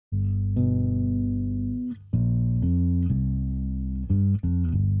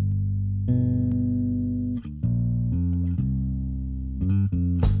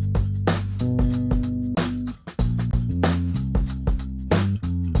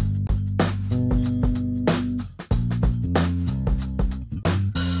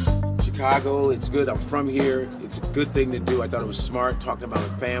Chicago. It's good. I'm from here. It's a good thing to do. I thought it was smart, talking about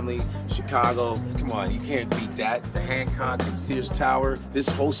my family, Chicago. Come on, you can't beat that. The Hancock and Sears Tower. This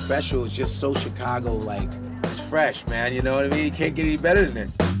whole special is just so Chicago, like, it's fresh, man. You know what I mean? You can't get any better than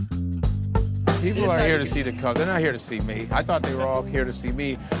this. People are here to see the Cubs. They're not here to see me. I thought they were all here to see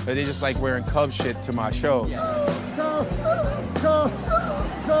me, but they just like wearing Cubs shit to my shows.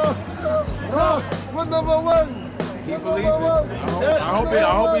 We're number one. He believes it.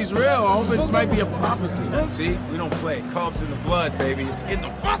 I hope he's real. I hope this might be a prophecy. See, we don't play. Cubs in the blood, baby. It's in the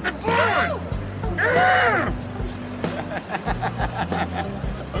fucking blood.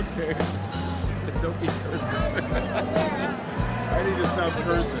 Okay. Don't be cursing. I need to stop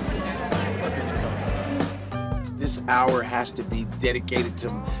cursing. This hour has to be dedicated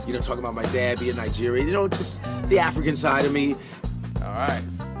to, you know, talking about my dad being Nigerian, you know, just the African side of me. All right.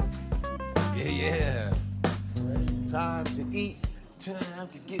 Yeah. Time to eat, time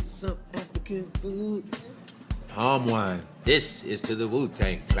to get some African food. Palm wine. This is to the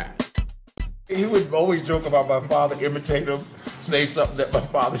Wu-Tang Clan. He would always joke about my father, imitate him, say something that my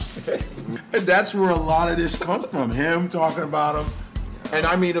father said. And that's where a lot of this comes from, him talking about him. And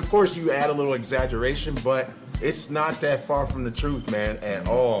I mean, of course, you add a little exaggeration, but it's not that far from the truth, man, at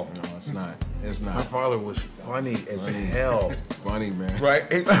all. No, it's not. It's not. My father was funny as hell. Funny, man. Right?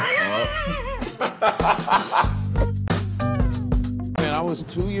 Man, I was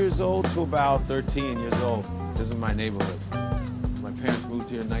 2 years old to about 13 years old. This is my neighborhood. My parents moved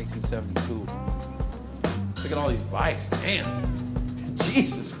here in 1972. Look at all these bikes, damn.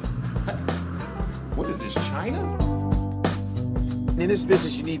 Jesus. What is this, China? In this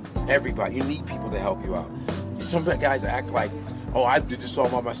business, you need everybody. You need people to help you out. Some guys act like, oh, I did this all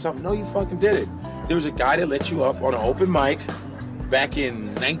by myself. No, you fucking did it. There was a guy that let you up on an open mic back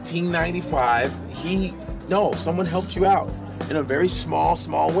in 1995. Someone helped you out. In a very small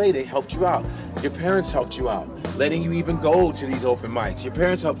way, they helped you out. Your parents helped you out, letting you even go to these open mics. Your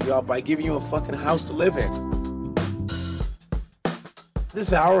parents helped you out by giving you a fucking house to live in.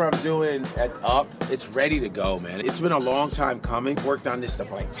 This hour I'm doing at Up, it's ready to go, man. It's been a long time coming. Worked on this stuff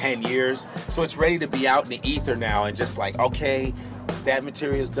for like 10 years. So it's ready to be out in the ether now and just like, okay, that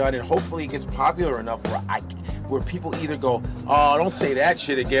material's done, and hopefully it gets popular enough where people either go, oh, don't say that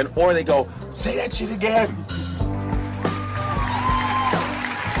shit again, or they go, say that shit again.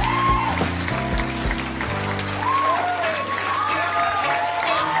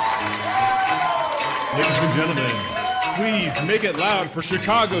 Ladies and gentlemen, please make it loud for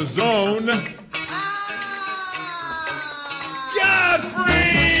Chicago's own Godfrey!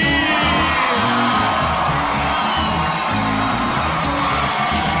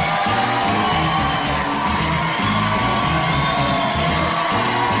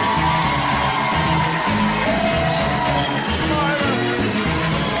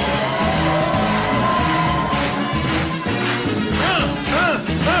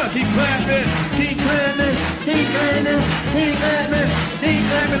 Keep clapping, keep clapping, keep clapping, keep clapping, keep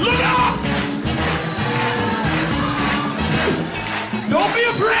clapping. Look out! Don't be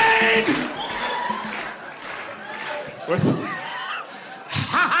afraid!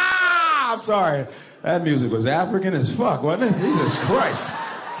 Ha ha! I'm sorry. That music was African as fuck, wasn't it? Jesus Christ.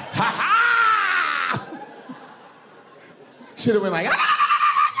 Ha ha! Should have been like, ah!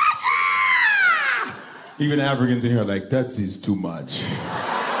 Even Africans in here are like, that's too much.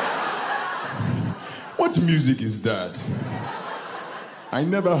 What music is that? I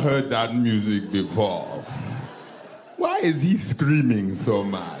never heard that music before. Why is he screaming so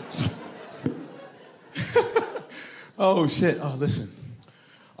much? Oh, shit. Oh, listen.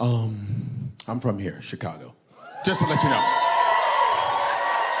 I'm from here, Chicago. Just to let you know.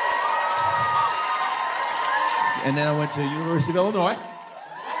 And then I went to University of Illinois.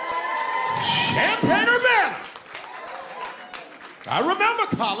 Champaign-Urbana. I remember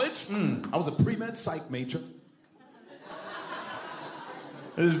college. I was a pre-med psych major.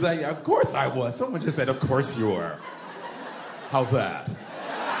 It was like, of course I was. Someone just said, of course you were. How's that?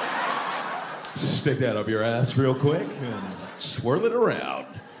 Stick that up your ass real quick and swirl it around.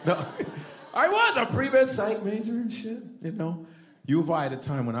 No, I was a pre-med psych major and shit, you know. U of I at the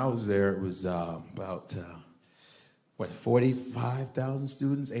time when I was there, it was about, 45,000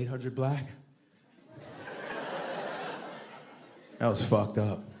 students, 800 black? That was fucked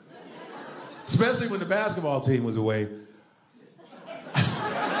up. Especially when the basketball team was away.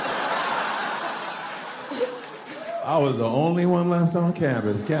 I was the only one left on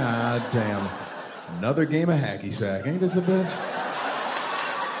campus. God damn. Another game of hacky sack. Ain't this a bitch?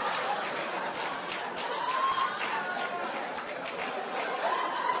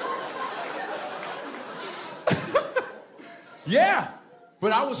 Yeah.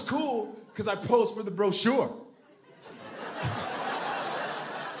 But I was cool because I posed for the brochure.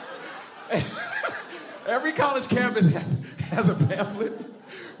 Every college campus has a pamphlet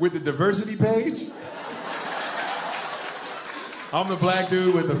with the diversity page. I'm the black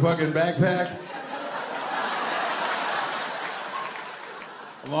dude with the fucking backpack.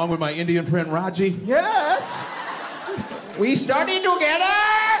 Along with my Indian friend Raji. Yes! We studied together!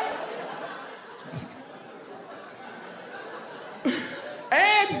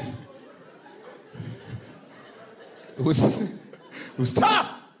 And it was tough.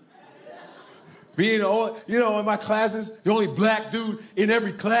 Being all, in my classes, the only black dude in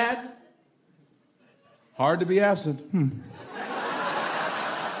every class. Hard to be absent.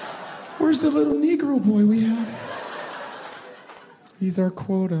 Where's the little Negro boy we have? He's our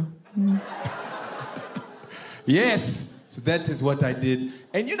quota. Yes. So that is what I did.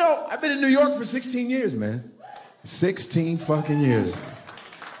 And I've been in New York for 16 years, man. 16 fucking years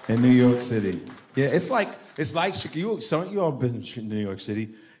in New York City. Yeah, it's like you all been in New York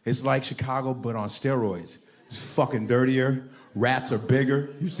City. It's like Chicago, but on steroids. It's fucking dirtier. Rats are bigger.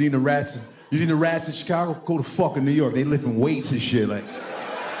 You seen the rats in Chicago? Go to fucking New York. They lifting weights and shit like.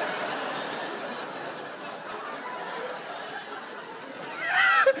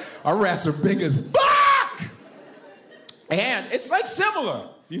 Our rats are big as fuck! And it's like similar,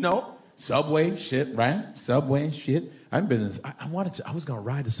 Subway shit, right? Subway shit. I've been in, I was gonna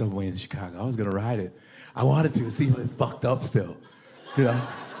ride the subway in Chicago. I was gonna ride it. I wanted to see if it fucked up still.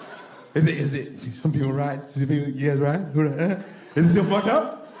 Is it, see, some people ride, you guys ride? Is it still fucked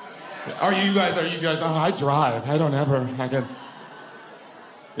up? Are you guys, oh, I drive,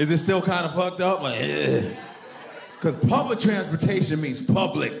 is it still kind of fucked up? Because public transportation means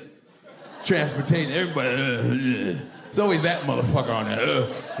public transportation. Everybody, it's always that motherfucker on there.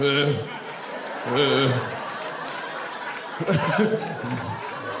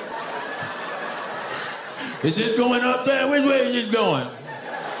 Is this going up there? Which way is this going?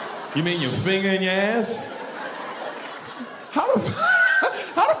 You mean your finger in your ass? How the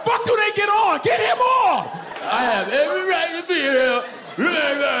fuck do they get on? Get him on! I have every right to be here.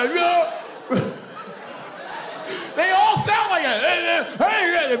 They all sound like that.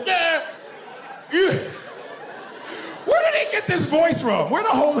 Where did he get this voice from? Where the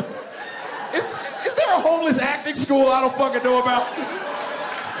homeless... Is there a homeless acting school I don't fucking know about?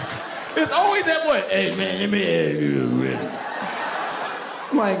 It's always that way. Hey, man, let me...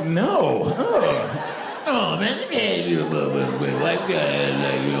 I'm like, no. Oh, man, let me ask you a motherfucking question. Why you gotta act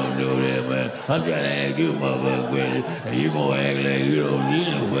like you don't know that, man? I'm trying to ask you a motherfucking question, and you gonna act like you don't need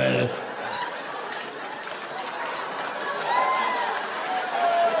nobody.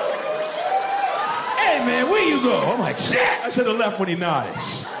 Hey, man, where you go? I'm like, shit! I should have left when he nodded.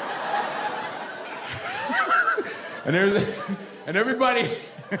 And everybody,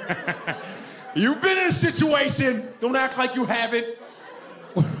 you've been in a situation, don't act like you haven't,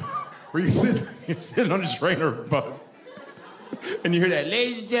 where you're sitting on the train or bus, and you hear that,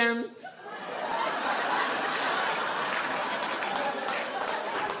 ladies and gentlemen.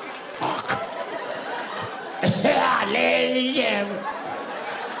 Fuck. Ladies and gentlemen,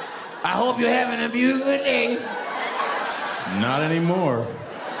 I hope you're having a beautiful day. Not anymore.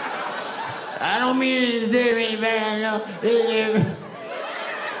 I don't mean to disturb anybody, no.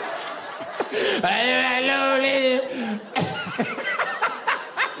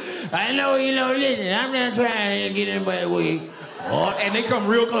 I know you know, listen, I'm not trying to get anybody weak. And they come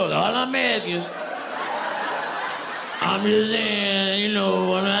real close. All I'm asking, I'm just saying,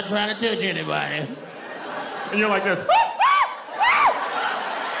 I'm not trying to touch anybody. And you're like this.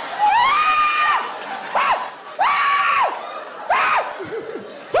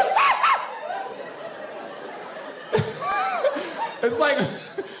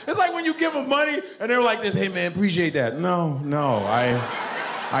 It's like when you give them money and they're like this, hey man, appreciate that. No,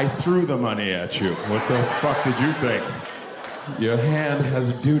 I threw the money at you. What the fuck did you think? Your hand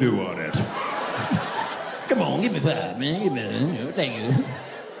has doo-doo on it. Come on, give me $5, man. Give me, thank you.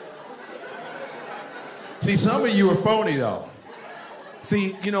 See, some of you are phony though.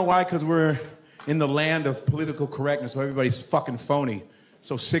 See, you know why? Because we're in the land of political correctness, so everybody's fucking phony.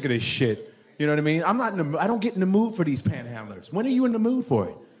 So sick of this shit. You know what I mean? I don't get in the mood for these panhandlers. When are you in the mood for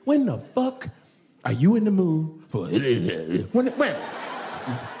it? When the fuck are you in the mood for it? When are you in the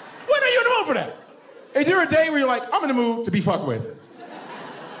mood for that? Is there a day where you're like, I'm in the mood to be fucked with?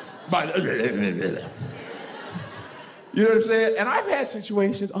 But, you know what I'm saying? And I've had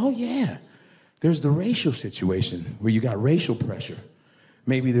situations, oh yeah. There's the racial situation where you got racial pressure.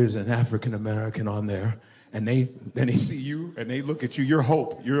 Maybe there's an African American on there. And then they see you, and they look at you, you're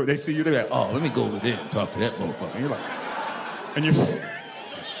hope. They see you, they're like, oh, let me go over there and talk to that motherfucker. And you're like,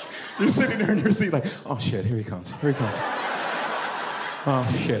 You're sitting there in your seat like, oh shit, here he comes, here he comes. Oh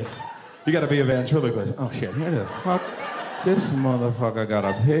shit. You gotta be a ventriloquist. Oh shit, here the fuck. This motherfucker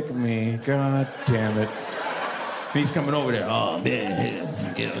gotta pick me. God damn it. And he's coming over there. Oh man.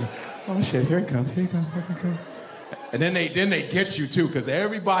 Oh shit, here he comes, here he comes, here he comes. And then they get you too, because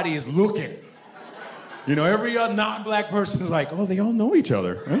everybody is looking. You know, every non-black person is like, oh, they all know each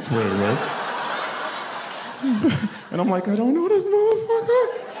other. That's weird, right? And I'm like, I don't know this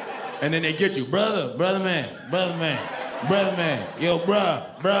motherfucker. And then they get you, brother man, yo,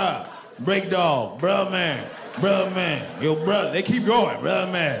 bruh, break dog, brother man, yo, brother. They keep going,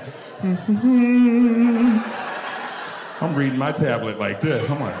 brother man. I'm reading my tablet like this.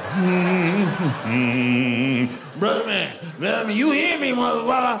 I'm like, brother man, you hear me,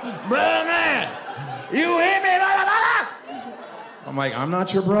 motherfucker, brother man, you hear me, motherfucker. I'm like, I'm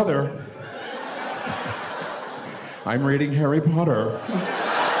not your brother. I'm reading Harry Potter.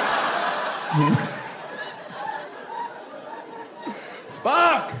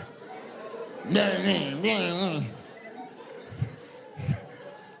 Fuck! That's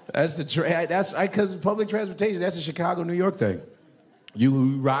because public transportation, that's a Chicago, New York thing. You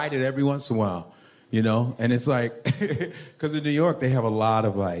ride it every once in a while, you know? And it's like, because in New York, they have a lot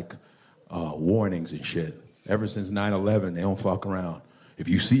of like warnings and shit. Ever since 9/11, they don't fuck around. If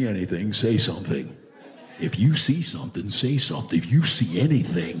you see anything, say something. If you see something, say something. If you see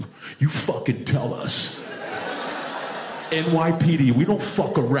anything, you fucking tell us. NYPD, we don't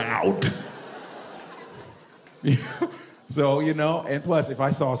fuck around. So, you know, and plus, if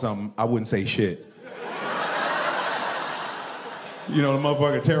I saw something, I wouldn't say shit. You know, the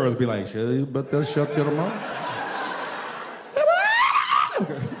motherfucking terrorists be like, you better shut your mouth.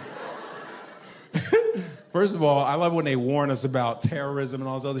 First of all, I love when they warn us about terrorism and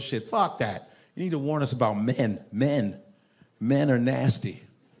all this other shit. Fuck that. You need to warn us about men. Men are nasty.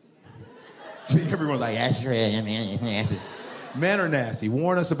 See, everyone's like, men are nasty.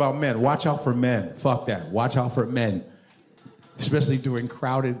 Warn us about men. Watch out for men. Fuck that. Watch out for men. Especially during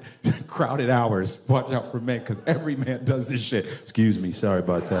crowded hours. Watch out for men, because every man does this shit. Excuse me, sorry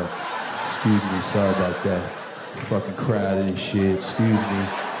about that. Excuse me, sorry about that. Fucking crowded and shit. Excuse me.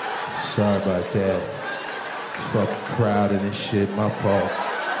 Sorry about that. Fucking crowded and shit. My fault.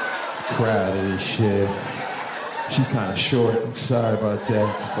 Crowded and shit. She's kind of short. I'm sorry about that.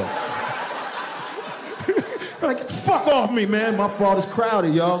 Like, get the fuck off me, man. My fault. It's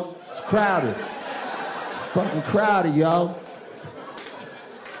crowded, yo. It's crowded. Fucking crowded, yo.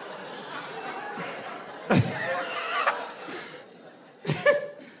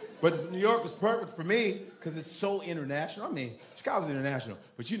 But New York was perfect for me because it's so international. I mean, Chicago's international,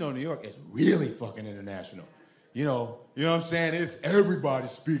 but you know New York is really fucking international. You know what I'm saying? It's everybody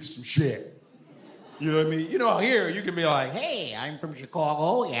speaks some shit. You know what I mean? You know, here you can be like, hey, I'm from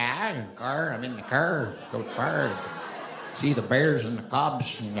Chicago. Yeah, I'm in the car. Go far. See the Bears and the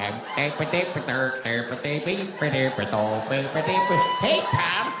Cubs. Hey, Tom,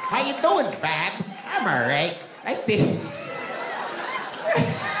 how you doing, Bob? I'm all right. I think.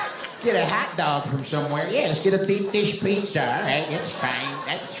 Get a hot dog from somewhere. Yeah, let's get a deep dish pizza. All right, it's fine.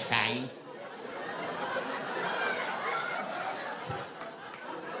 That's fine.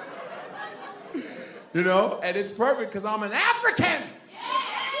 You know, and it's perfect because I'm an African.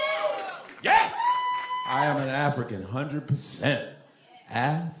 Yes, I am an African, 100%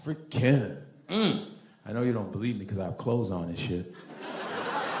 African. I know you don't believe me because I have clothes on and shit.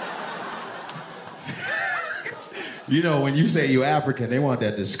 You know, when you say you African, they want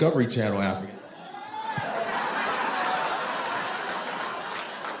that Discovery Channel African.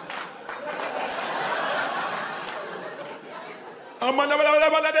 They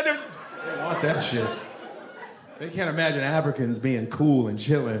want that shit. They can't imagine Africans being cool and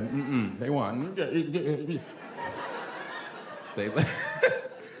chilling. They want. And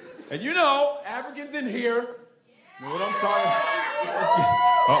you know, Africans in here know what I'm talking about.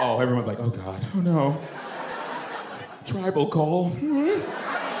 Uh-oh, everyone's like, oh God, oh no. Tribal call. And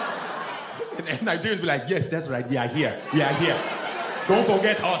Nigerians be like, yes, that's right, we are here. We are here. Don't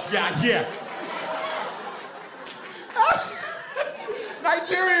forget us, we are here.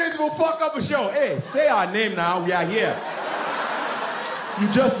 Nigerians will fuck up a show. Hey, say our name now, we are here. You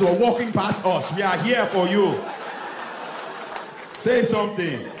just were walking past us, we are here for you. Say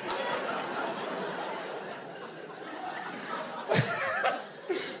something.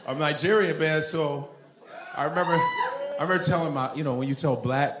 I'm Nigerian, man, so I remember telling my, you know, when you tell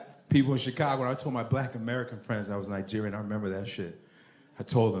black people in Chicago, when I told my black American friends I was Nigerian, I remember that shit. I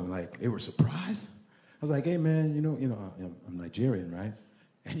told them, like, they were surprised. I was like, hey, man, you know, I'm Nigerian, right?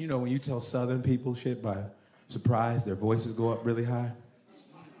 And you know, when you tell Southern people shit by surprise, their voices go up really high.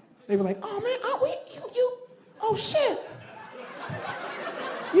 They were like, oh man, you oh shit.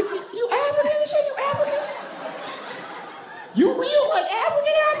 You African and shit, you African? You real like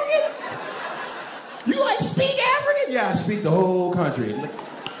African? You like speak African? Yeah, I speak the whole country. The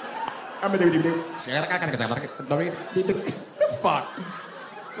fuck?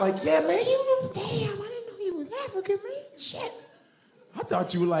 Like, yeah, man, you damn, I didn't know you was African, man. Shit. I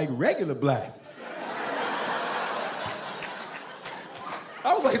thought you were like regular black.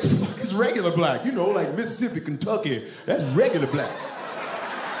 I was like, what the fuck is regular black? You know, like Mississippi, Kentucky, that's regular black.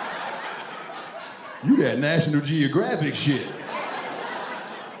 You got National Geographic shit.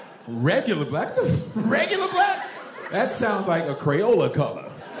 Regular black? Regular black? That sounds like a Crayola color.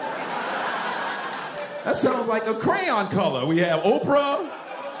 That sounds like a crayon color. We have Oprah,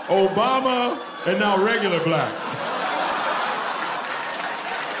 Obama, and now regular black.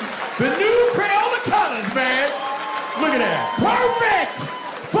 The new Crayola colors, man. Look at that. Perfect!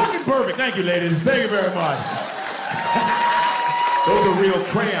 Fucking perfect. Thank you, ladies. Thank you very much. Those are real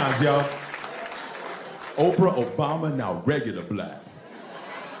crayons, y'all. Oprah, Obama, now regular black.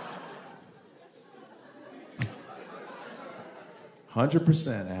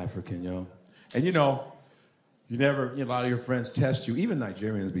 "100% African, yo." And you know, a lot of your friends test you. Even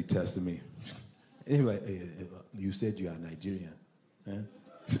Nigerians be testing me. And they be like, hey, you said you are Nigerian. Huh?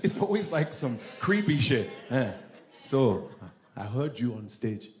 It's always like some creepy shit. Huh? So, I heard you on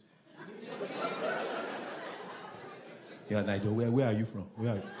stage. Yeah, Nigerian, where are you from?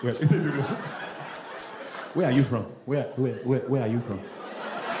 Where are you from? Where are you from?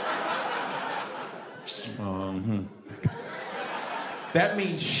 That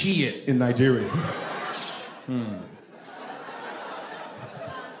means shit in Nigeria.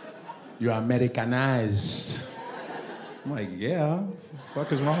 You're Americanized. I'm like, yeah, what the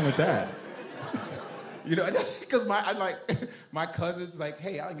fuck is wrong with that? You know, because my cousins, like,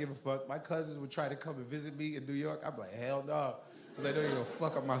 hey, I don't give a fuck. My cousins would try to come and visit me in New York. I'm like, hell no. Because they don't even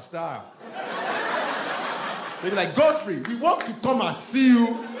fuck up my style. They'd be like, Godfrey, we want to come and see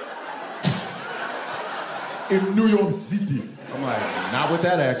you in New York City. I'm like, not with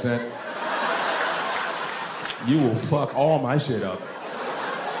that accent. You will fuck all my shit up.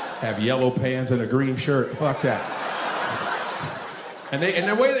 Have yellow pants and a green shirt. Fuck that. And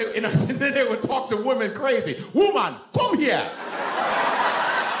the way then they would talk to women crazy. Woman, come here.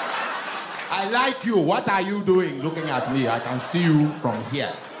 I like you. What are you doing looking at me? I can see you from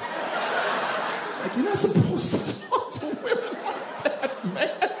here. Like, you're not supposed to talk to women like that, man.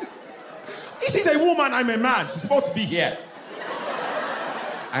 This is a woman, I'm a man. She's supposed to be here.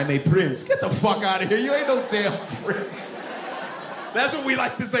 I'm a prince. Get the fuck out of here. You ain't no damn prince. That's what we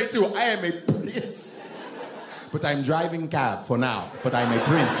like to say too. I am a prince. But I'm driving cab for now. But I'm a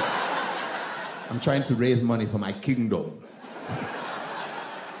prince. I'm trying to raise money for my kingdom.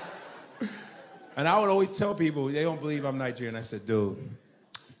 And I would always tell people, they don't believe I'm Nigerian. I said, dude,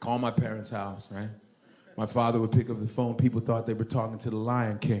 call my parents' house, right? My father would pick up the phone. People thought they were talking to the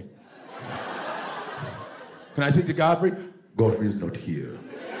Lion King. Can I speak to Godfrey? Godfrey is not here.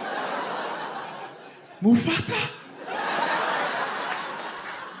 Mufasa?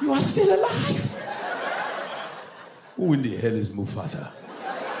 You are still alive? Who in the hell is Mufasa?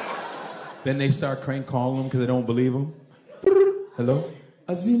 Then they start crank calling him because they don't believe him. Hello?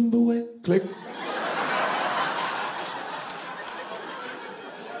 Azimbawe. Click.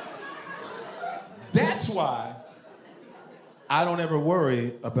 That's why I don't ever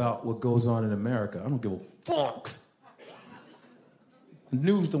worry about what goes on in America. I don't give a fuck. The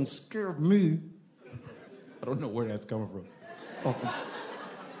news don't scare me. I don't know where that's coming from.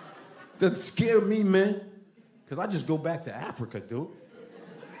 Doesn't scare me, man. Because I just go back to Africa, dude.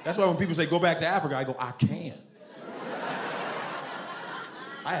 That's why when people say go back to Africa, I go, I can't.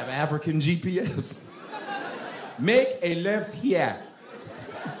 I have African GPS. Make a left here.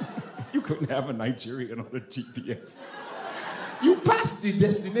 You couldn't have a Nigerian on a GPS. You passed the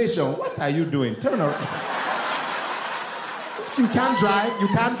destination. What are you doing? Turn around. You can't drive. You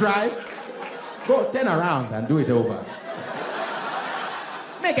can't drive. Go turn around and do it over.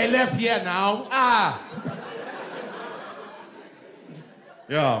 Make a left here now. Ah.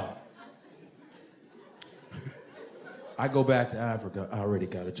 Yeah. I go back to Africa. I already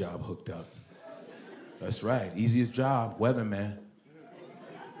got a job hooked up. That's right. Easiest job, weatherman.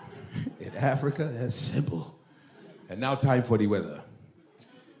 In Africa, that's simple. And now time for the weather.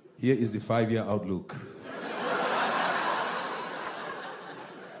 Here is the 5-year outlook.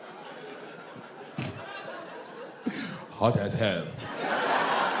 Hot as hell.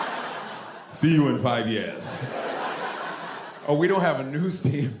 See you in 5 years. Oh, we don't have a news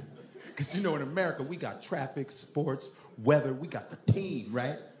team. Because you know in America, we got traffic, sports, weather, we got the team,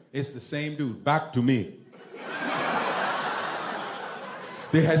 right? It's the same dude. Back to me.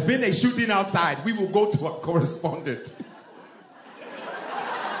 There has been a shooting outside. We will go to a correspondent.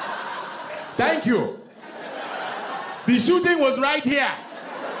 Thank you. The shooting was right here.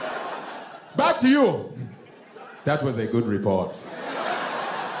 Back to you. That was a good report.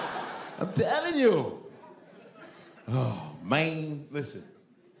 I'm telling you. Oh, man. Listen.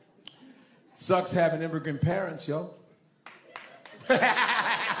 Sucks having immigrant parents, yo.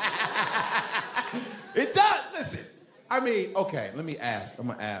 It does. Listen. I mean, okay, let me ask. I'm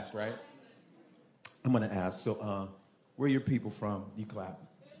gonna ask, right? I'm gonna ask. So, where are your people from? You clap.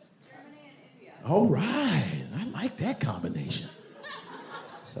 Germany and India. All right. I like that combination.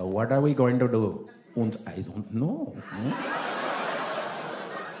 So, what are we going to do? Und I don't know.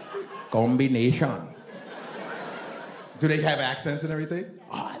 Combination. Do they have accents and everything?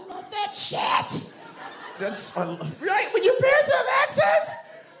 Oh, I love that shit. That's right. When your parents have accents,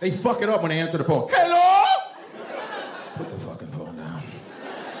 they fuck it up when they answer the phone. Hello? Put the fucking phone down.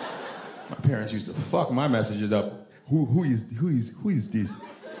 My parents used to fuck my messages up. Who is this?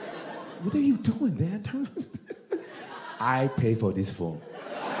 What are you doing, Dad? Turn. I pay for this phone.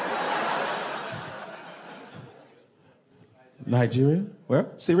 Nigeria? Where?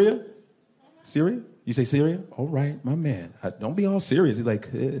 Syria? Syria? You say Syria? All right, my man. Don't be all serious. He's like,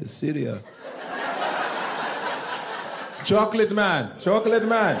 Syria. Chocolate man.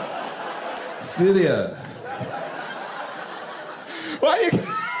 Syria. Why you...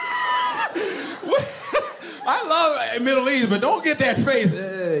 I love Middle East, but don't get that face.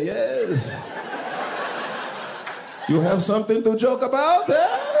 Yes. You have something to joke about?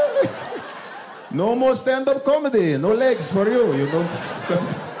 No more stand-up comedy. No legs for you. You don't...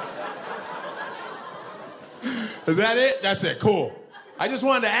 Is that it? That's it. Cool. I just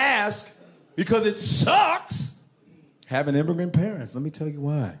wanted to ask because it sucks having immigrant parents. Let me tell you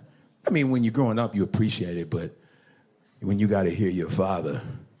why. I mean, when you're growing up, you appreciate it, but when you got to hear your father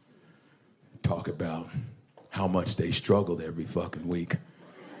talk about how much they struggled every fucking week.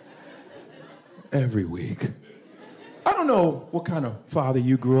 Every week. I don't know what kind of father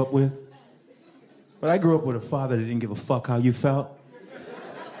you grew up with, but I grew up with a father that didn't give a fuck how you felt.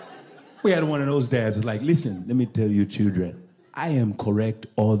 We had one of those dads who's like, listen, let me tell you children, I am correct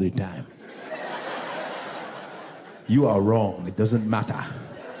all the time. You are wrong, it doesn't matter.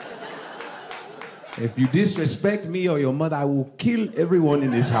 If you disrespect me or your mother, I will kill everyone in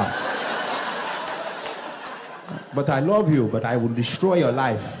this house. But I love you, but I will destroy your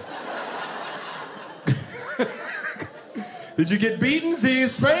life. Did you get beaten? See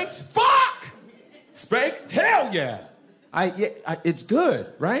spanked? Fuck! Spanked? Hell yeah! It's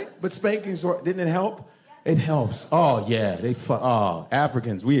good, right? But spanking, didn't it help? It helps. Oh, yeah,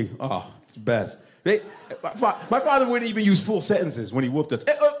 Africans, it's the best. My father wouldn't even use full sentences when he whooped us.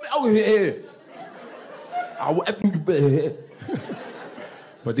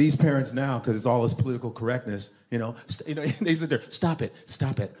 But these parents now, because it's all this political correctness, they sit there, stop it,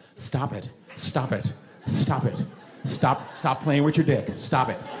 stop playing with your dick, stop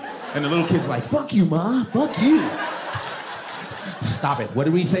it. And the little kid's like, fuck you, Ma, fuck you. Stop it. What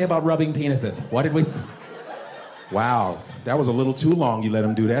did we say about rubbing penises? What did we... Wow, that was a little too long you let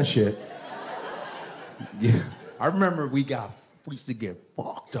him do that shit. Yeah, I remember we used to get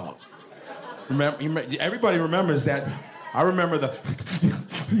fucked up. Remember, everybody remembers that. I remember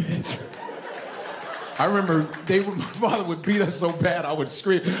my father would beat us so bad I would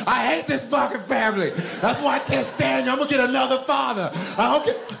scream, I hate this fucking family. That's why I can't stand you. I'm gonna get another father.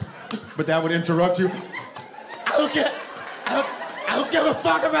 But that would interrupt you. I don't give a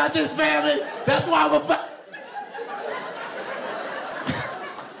fuck about this family. That's why I'm a fuck.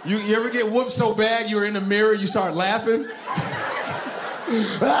 You ever get whooped so bad you're in the mirror, you start laughing?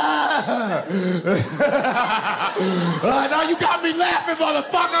 Now you got me laughing,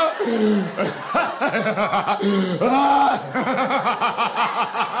 motherfucker!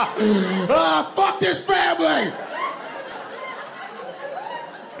 Fuck this family!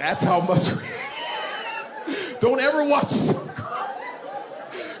 That's how much Don't ever watch yourself cry.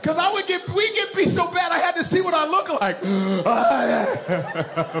 Because we get beat so bad I had to see what I look like.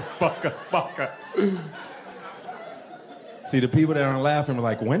 Fucker. See, the people that aren't laughing are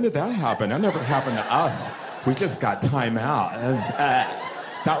like, when did that happen? That never happened to us. We just got time out.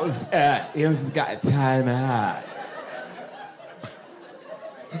 He just got time out.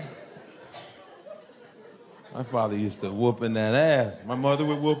 My father used to whooping that ass. My mother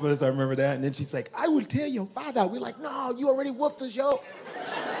would whoop us, I remember that. And then she's like, I will tell your father. We're like, no, you already whooped us, yo.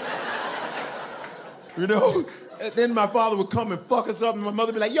 And then my father would come and fuck us up, and my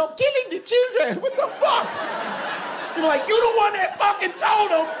mother would be like, yo, killing the children, what the fuck? You're like, you the one that fucking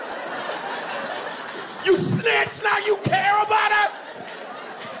told him. You snitch, now you care about her?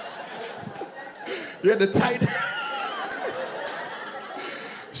 You had to tighten.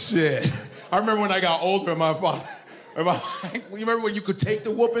 Shit. I remember when I got older, my father, you remember when you could take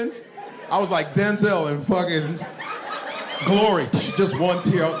the whoopings? I was like Denzel in fucking Glory. Just one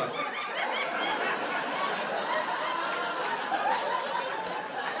tear. I was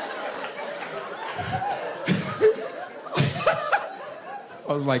like,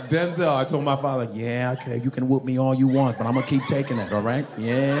 I was like, Denzel, I told my father, yeah, okay, you can whoop me all you want, but I'm gonna keep taking it, all right?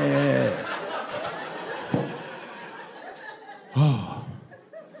 Yeah. Oh.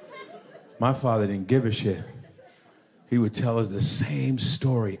 My father didn't give a shit. He would tell us the same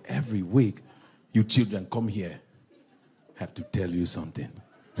story every week. You children, come here. Have to tell you something.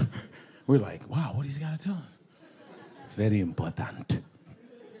 We're like, wow, what has he got to tell us? It's very important.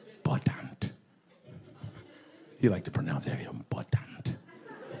 Important. He liked to pronounce very important.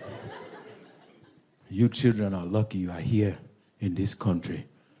 You children are lucky you are here in this country.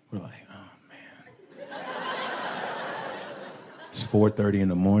 We're like, oh, man. It's 4:30 in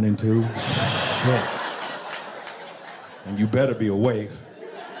the morning, too. Shit. And you better be awake.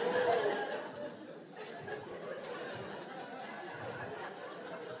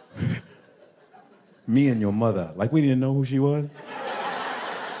 Me and your mother, like we didn't know who she was.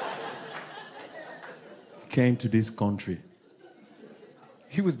 Came to this country.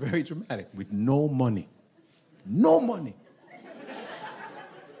 He was very dramatic, with no money. No money.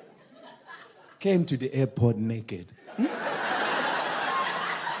 Came to the airport naked.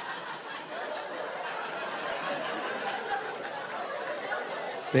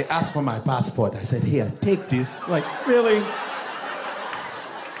 They asked for my passport. I said, here, take this. Like, really?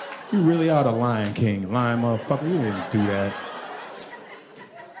 You really are the Lion King. Lion motherfucker, you didn't do that.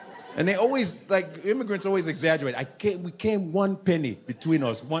 And they always, like, immigrants always exaggerate. We came 1 penny between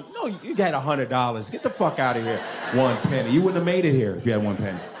us. No, you got $100. Get the fuck out of here. 1 penny. You wouldn't have made it here if you had 1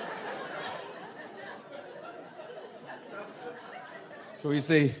 penny. So we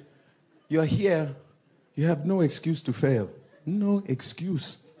say, you're here. You have no excuse to fail. No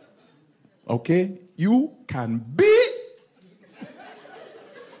excuse. Okay? You can be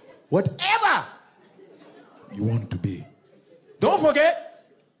whatever you want to be. Don't forget.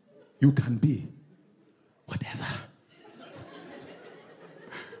 You can be whatever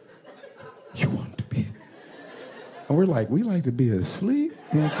you want to be. And we're like, we like to be asleep.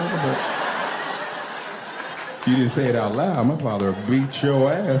 You didn't say it out loud. My father beat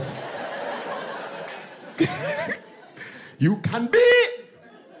your ass. You can be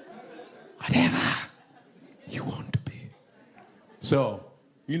whatever you want to be. So,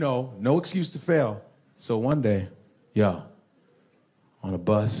 no excuse to fail. So one day, on a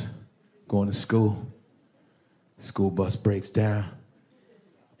bus, going to school. School bus breaks down.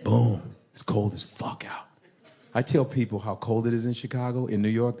 Boom. It's cold as fuck out. I tell people how cold it is in Chicago. In New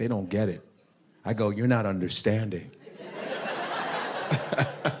York, they don't get it. I go, you're not understanding.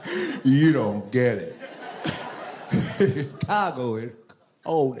 You don't get it. Chicago is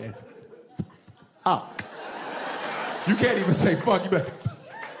cold and up. You can't even say fuck. You better.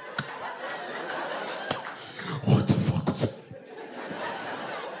 What the fuck was that?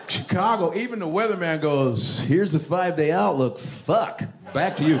 Chicago, even the weatherman goes, here's the 5-day outlook. Fuck.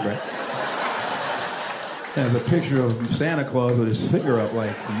 Back to you, bro. There's a picture of Santa Claus with his finger up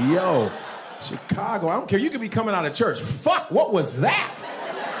like, yo, Chicago, I don't care. You could be coming out of church. Fuck, what was that?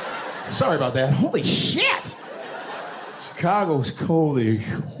 Sorry about that. Holy shit. Chicago's cold.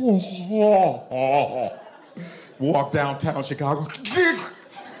 Walk downtown Chicago.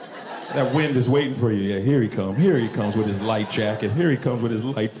 That wind is waiting for you. Yeah, here he comes. Here he comes with his light jacket. Here he comes with his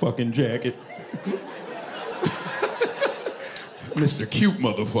light fucking jacket. Mr. Cute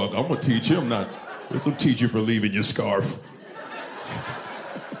motherfucker. I'm gonna teach him not. This will teach you for leaving your scarf.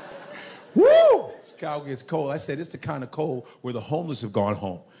 Woo! Chicago gets cold. I said it's the kind of cold where the homeless have gone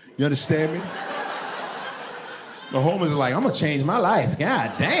home. You understand me? The homeless are like, I'm gonna change my life.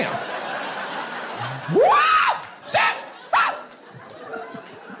 God damn. Woo! Shit!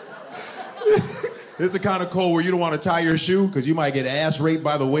 It's the kind of cold where you don't want to tie your shoe because you might get ass raped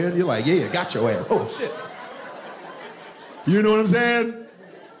by the wind. You're like, yeah, got your ass. Oh, shit. You know what I'm saying?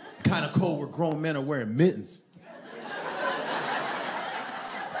 Kind of cold where grown men are wearing mittens.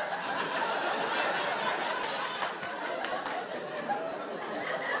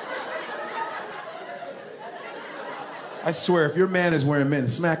 I swear, if your man is wearing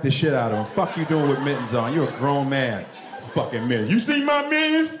mittens, smack the shit out of him. Fuck you doing with mittens on? You're a grown man. Fucking mittens. You see my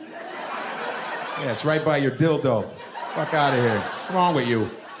mittens? Yeah, it's right by your dildo. Fuck out of here. What's wrong with you?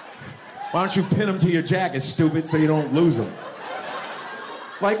 Why don't you pin them to your jacket, stupid, so you don't lose them?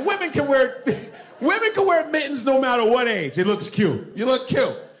 Like, women can wear mittens no matter what age. It looks cute. You look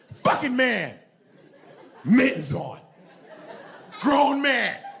cute. Fucking man. Mittens on. Grown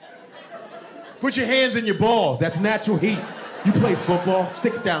man. Put your hands in your balls. That's natural heat. You play football,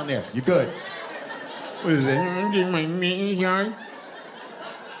 stick it down there. You're good. What is it? I'm getting my mittens on.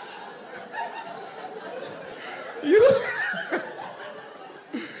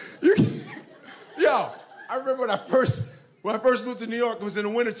 Yo, I remember when I first moved to New York, it was in the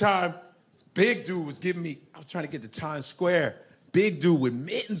wintertime. Big dude was giving me, I was trying to get to Times Square. Big dude with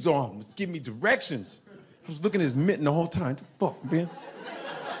mittens on was giving me directions. I was looking at his mitten the whole time. Fuck, man.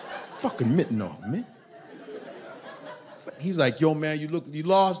 Fucking mitten on, man. He was like, yo, man, you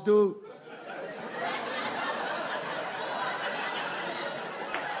lost, dude?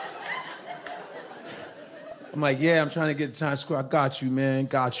 I'm like, yeah, I'm trying to get to Times Square. I got you, man.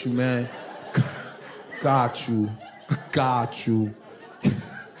 Got you, man. Got you. Got you.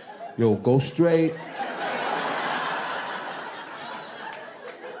 Yo, go straight.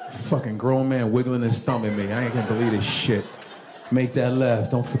 Fucking grown man wiggling his thumb at me. I ain't gonna believe this shit. Make that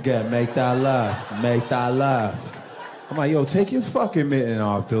left. Don't forget, make that left. Make that left. I'm like, yo, take your fucking mitten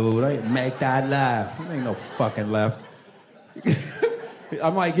off, dude. Make that left. There ain't no fucking left.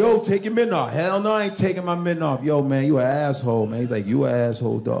 I'm like, yo, take your mitten off. Hell no, I ain't taking my mitten off. Yo, man, you an asshole, man. He's like, you an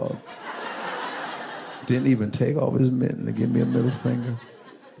asshole, dog. Didn't even take off his mitten to give me a middle finger.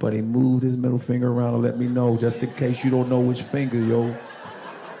 But he moved his middle finger around to let me know, just in case you don't know which finger, yo.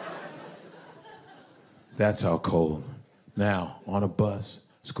 That's how cold. Now, on a bus,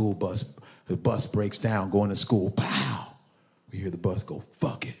 school bus, the bus breaks down, going to school, pow! We hear the bus go,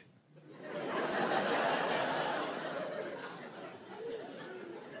 fuck it.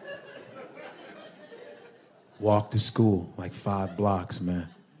 Walk to school, like 5 blocks, man.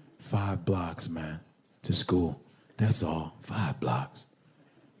 5 blocks, man, to school. That's all, 5 blocks.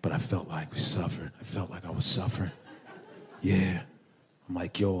 But I felt like we suffered. I felt like I was suffering. Yeah. I'm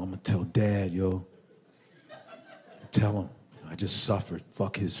like, yo, I'm gonna tell Dad, yo. Tell him I just suffered.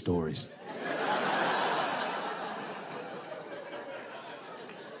 Fuck his stories.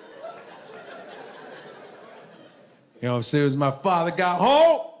 You know what I'm saying? As my father got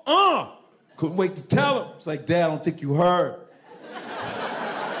home, couldn't wait to tell him. It's like, Dad, I don't think you heard.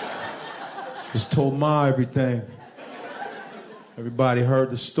 Just told Ma everything. Everybody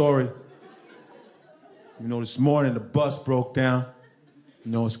heard the story. You know, this morning the bus broke down.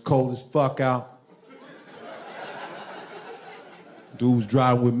 You know, it's cold as fuck out. Dude was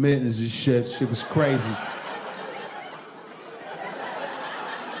driving with mittens and shit. Shit was crazy.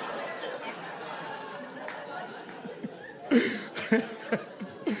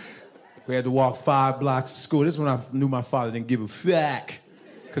 We had to walk 5 blocks to school. This is when I knew my father didn't give a fuck,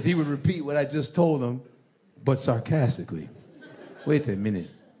 because he would repeat what I just told him, but sarcastically. Wait a minute.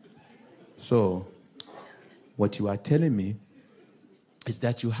 So, what you are telling me is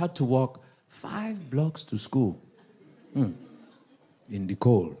that you had to walk 5 blocks to school in the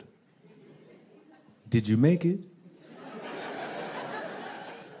cold. Did you make it?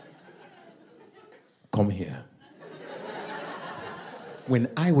 Come here. When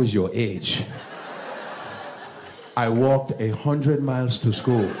I was your age, I walked 100 miles to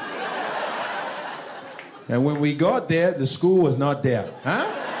school. And when we got there, the school was not there. Huh?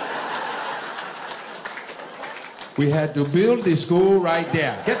 We had to build the school right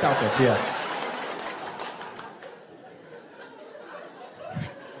there. Get out of here.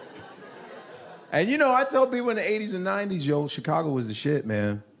 And you know, I tell people in the 80s and 90s, yo, Chicago was the shit,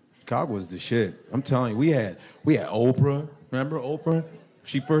 man. Chicago was the shit. I'm telling you, we had Oprah. Remember Oprah?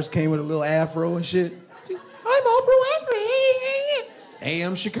 She first came with a little afro and shit. I'm Oprah Winfrey.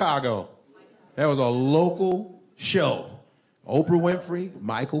 AM Chicago. That was a local show. Oprah Winfrey,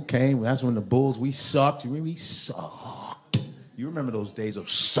 Michael came. That's when the Bulls, we sucked. You remember we sucked? You remember those days of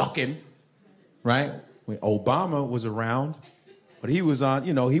sucking, right? When Obama was around, but he was on,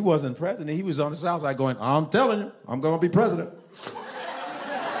 you know, he wasn't president. He was on the South Side going, I'm telling you, I'm going to be president.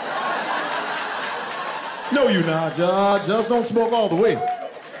 No, you're not. Just don't smoke all the way.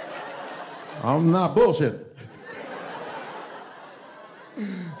 I'm not bullshitting.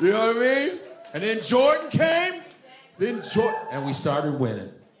 You know what I mean? And then Jordan came. And we started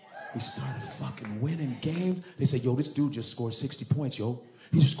winning. We started fucking winning games. They said, yo, this dude just scored 60 points, yo.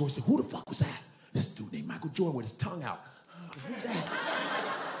 He just scored. Who the fuck was that? This dude named Michael Jordan with his tongue out. Who's that?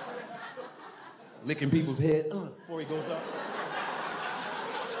 Licking people's head before he goes up.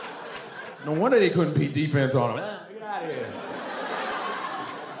 No wonder they couldn't beat defense on him. Get out of here.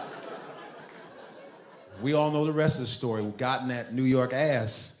 We all know the rest of the story. We got in that New York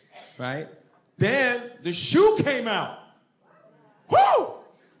ass, right? Then the shoe came out. Woo!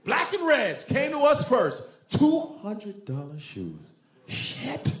 Black and reds came to us first. $200 shoes.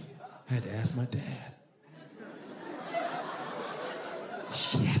 Shit. I had to ask my dad.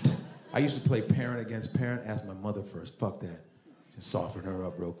 Shit. I used to play parent against parent. Ask my mother first. Fuck that. Just soften her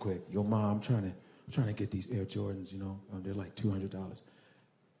up real quick. Yo, Mom, I'm trying to get these Air Jordans, you know. They're like $200.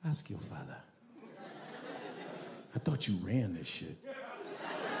 Ask your father. I thought you ran this shit.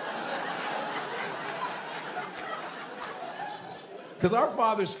 Because our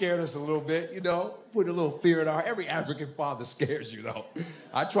father scared us a little bit, you know, put a little fear in our. Every African father scares you, though.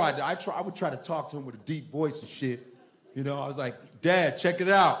 I would try to talk to him with a deep voice and shit. You know, I was like, Dad, check it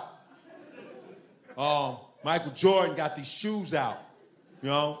out. Michael Jordan got these shoes out. You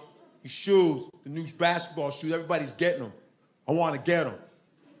know, these shoes, the new basketball shoes. Everybody's getting them. I want to get them.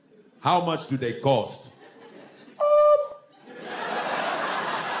 How much do they cost?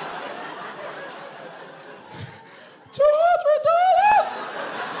 $200.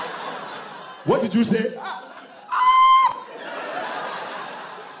 What did you say?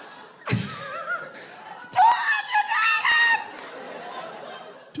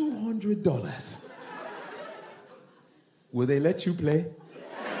 $200. Will they let you play?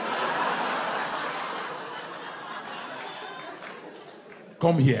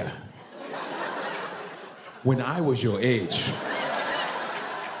 Come here. When I was your age,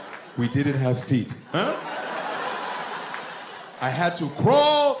 we didn't have feet. Huh? I had to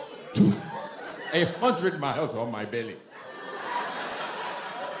crawl to 100 miles on my belly.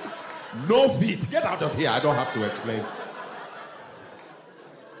 No feet. Get out of here. I don't have to explain.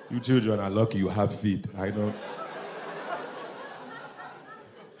 You children are lucky you have feet. I don't.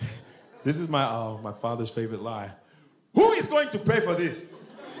 This is my father's favorite lie. Who is going to pay for this?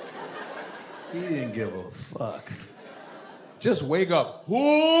 He didn't give a fuck. Just wake up.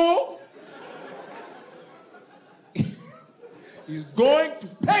 Who is going to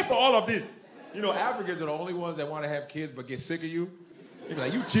pay for all of this? You know, Africans are the only ones that want to have kids but get sick of you. They're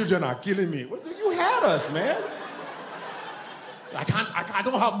like, you children are killing me. What? You had us, man. I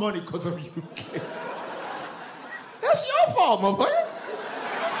don't have money because of you kids. That's your fault, motherfucker.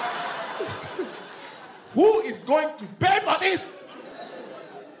 Who is going to pay for this?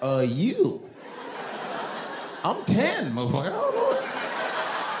 You. I'm 10, motherfucker. I don't know.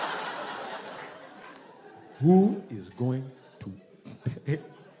 Who is going to pay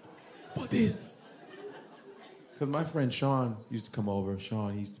for this? Because my friend Sean used to come over.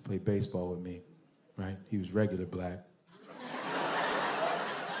 Sean, he used to play baseball with me, right? He was regular black.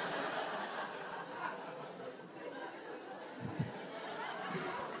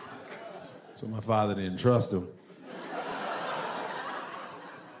 So my father didn't trust him.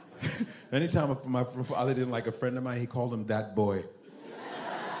 Anytime my father didn't like a friend of mine, he called him that boy.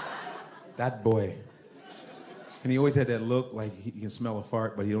 That boy. And he always had that look like he can smell a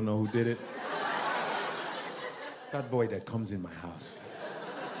fart, but he don't know who did it. That boy that comes in my house.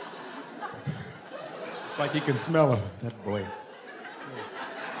 Like he can smell him. That boy.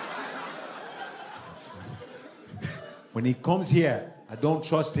 When he comes here, I don't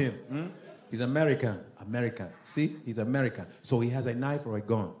trust him. He's American. American. See? He's American. So he has a knife or a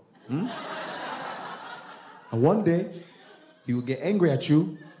gun. And one day, he will get angry at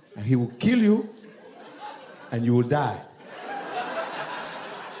you, and he will kill you, and you will die.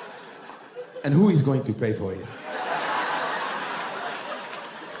 And who is going to pay for it?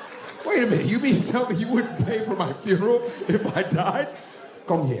 Wait a minute, you mean to tell me you wouldn't pay for my funeral if I died?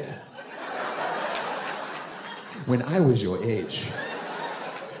 Come here. When I was your age,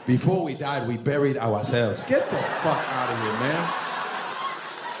 before we died, we buried ourselves. Get the fuck out of here, man.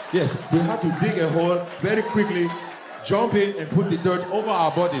 Yes, we had to dig a hole very quickly, jump in, and put the dirt over our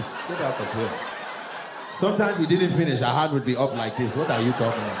bodies. Get out of here. Sometimes we didn't finish. Our hand would be up like this. What are you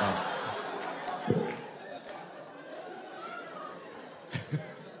talking about?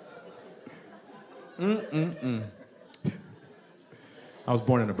 I was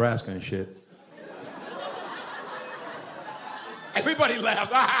born in Nebraska and shit. Everybody laughs.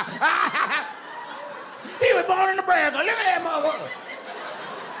 He was born in Nebraska. Look at that motherfucker.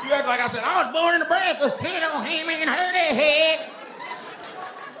 You act like I said, I was born in Nebraska. Hit on him and hurt his head.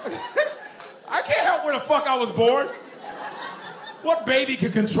 I can't help where the fuck I was born. What baby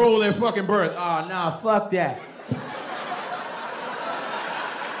can control their fucking birth? Oh, nah, fuck that.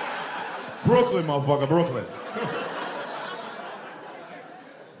 Brooklyn, motherfucker, Brooklyn.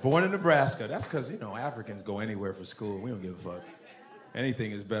 Born in Nebraska. That's because, you know, Africans go anywhere for school. We don't give a fuck.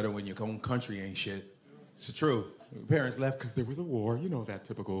 Anything is better when your own country ain't shit. It's the truth. My parents left because there was a war. You know that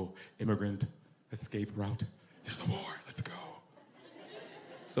typical immigrant escape route. There's a war. Let's go.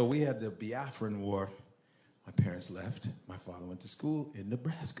 So we had the Biafran War. My parents left. My father went to school in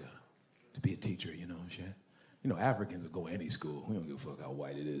Nebraska to be a teacher, you know what I'm saying? You know, Africans will go any school. We don't give a fuck how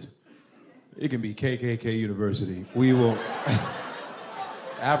white it is. It can be KKK University. We will...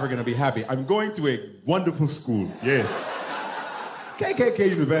 African will be happy. I'm going to a wonderful school. Yes.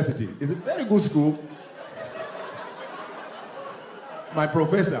 KKK University is a very good school. My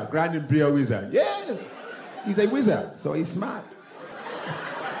professor, Grand Imperial Wizard. Yes. He's a wizard, so he's smart.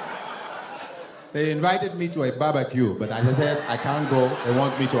 They invited me to a barbecue, but I just said, I can't go. They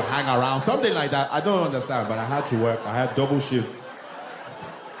want me to hang around. Something like that. I don't understand, but I had to work. I had double shift.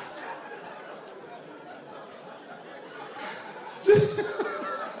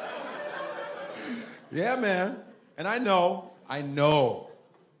 Yeah, man. And I know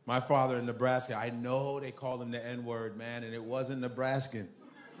my father in Nebraska, I know they called him the N-word, man, and it wasn't Nebraskan.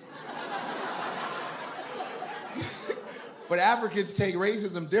 But Africans take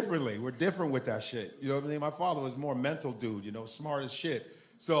racism differently. We're different with that shit. You know what I mean? My father was more mental dude, you know, smart as shit.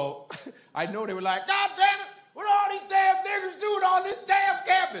 So I know they were like, God damn it, what are all these damn niggers doing on this damn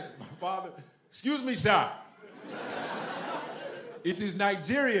campus? My father, excuse me, sir. It is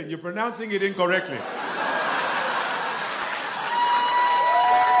Nigerian. You're pronouncing it incorrectly.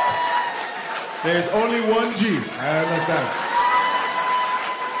 There's only one G. I understand.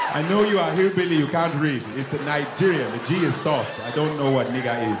 I know you are hillbilly, you can't read. It's a Nigerian. The G is soft. I don't know what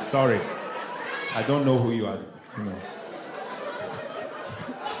nigga is. Sorry. I don't know who you are. You know.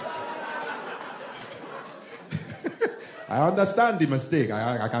 I understand the mistake.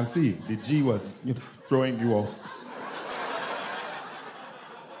 I can see. The G was throwing you off.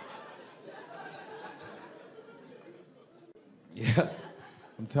 Yes.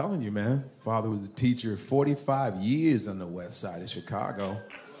 I'm telling you, man. Father was a teacher 45 years on the west side of Chicago.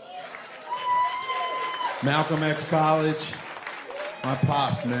 Malcolm X College. My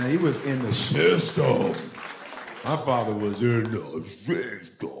pops, man, he was in the system. My father was in the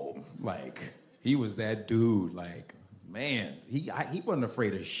system. Like, he was that dude. Like, man, he wasn't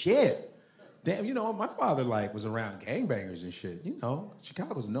afraid of shit. Damn, you know, my father, like, was around gangbangers and shit. You know,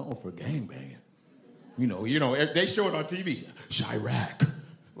 Chicago's known for gangbanging. You know, they show it on TV. Chirac.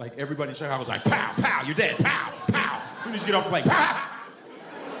 Like, everybody in Chicago's like, pow, pow, you're dead, pow, pow. As soon as you get off, like, pow.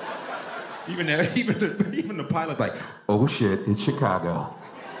 Even the pilot's like, oh shit, it's Chicago.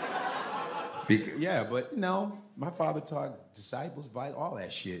 Yeah, but, you know, my father taught disciples, all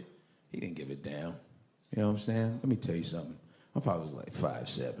that shit. He didn't give it down. You know what I'm saying? Let me tell you something. My father was like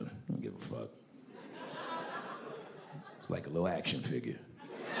 5'7". I don't give a fuck. It's like a little action figure.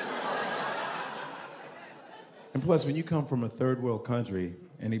 And plus, when you come from a third world country,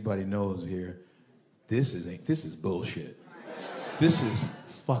 anybody knows here, this is bullshit. This is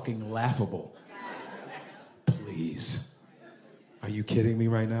fucking laughable. Please. Are you kidding me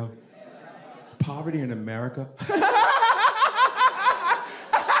right now? Poverty in America?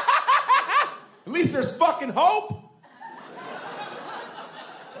 At least there's fucking hope.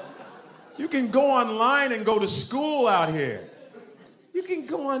 You can go online and go to school out here. You can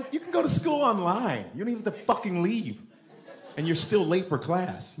go to school online. You don't even have to fucking leave. And you're still late for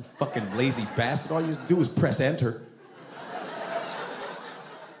class. You fucking lazy bastard. All you have to do is press enter.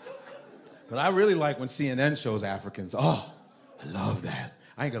 But I really like when CNN shows Africans. Oh, I love that.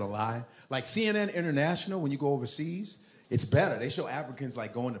 I ain't gonna lie. Like CNN International, when you go overseas, it's better. They show Africans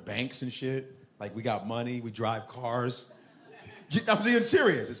like going to banks and shit. Like, we got money, we drive cars. I'm being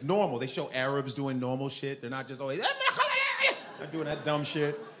serious. It's normal. They show Arabs doing normal shit. They're not just always not doing that dumb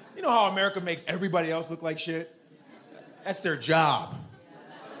shit. You know how America makes everybody else look like shit? That's their job.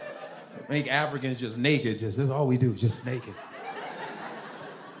 Make Africans just naked. This is all we do, just naked.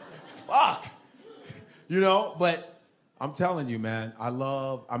 Fuck. You know, but I'm telling you, man, I'm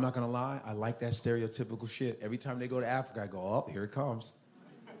not gonna lie, I like that stereotypical shit. Every time they go to Africa, I go, oh, here it comes.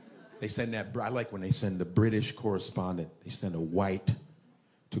 They send I like when they send the British correspondent. They send a white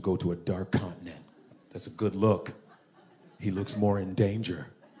to go to a dark continent. That's a good look. He looks more in danger.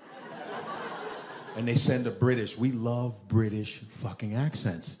 And they send a British. We love British fucking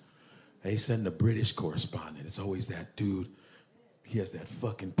accents. They send a British correspondent. It's always that dude. He has that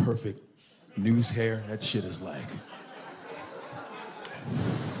fucking perfect news hair. That shit is like...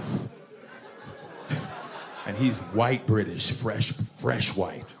 And he's white British, fresh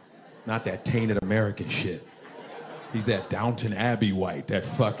white. Not that tainted American shit. He's that Downton Abbey white, that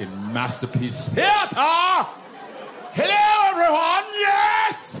fucking masterpiece. Theater! Hello, everyone,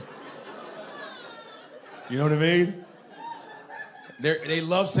 yes! You know what I mean? They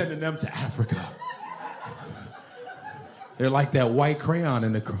love sending them to Africa. They're like that white crayon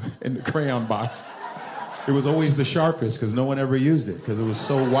in the crayon box. It was always the sharpest because no one ever used it because it was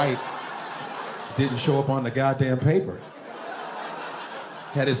so white. It didn't show up on the goddamn paper.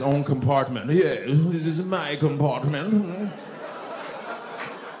 Had its own compartment. Yeah, this is my compartment.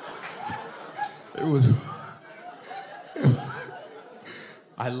 It was...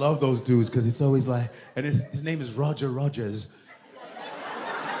 I love those dudes because it's always like, and his name is Roger Rogers.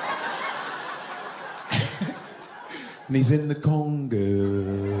 And he's in the Congo.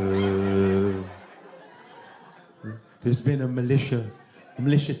 There's been a militia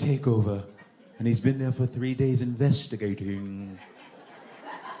takeover, and he's been there for 3 days investigating.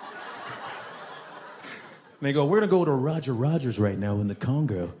 And they go, we're gonna go to Roger Rogers right now in the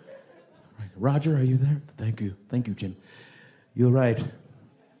Congo. Right. Roger, are you there? Thank you, Jim. You're right,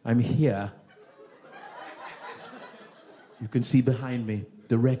 I'm here. You can see behind me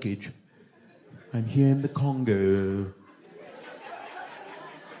the wreckage. I'm here in the Congo.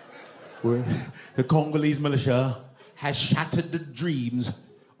 Where the Congolese militia has shattered the dreams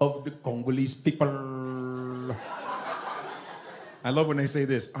of the Congolese people. I love when they say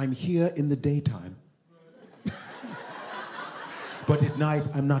this, I'm here in the daytime. But at night,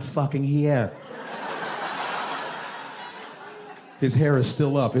 I'm not fucking here. His hair is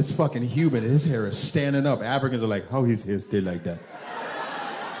still up. It's fucking humid. His hair is standing up. Africans are like, how his hair still like that?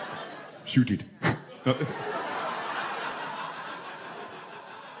 Shoot it.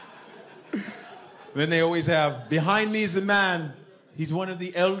 Then they always have, behind me is a man. He's one of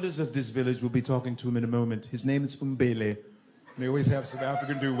the elders of this village. We'll be talking to him in a moment. His name is Umbele. And they always have some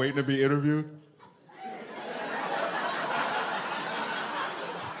African dude waiting to be interviewed.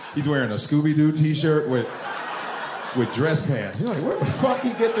 He's wearing a Scooby-Doo t-shirt with dress pants. You're like, where the fuck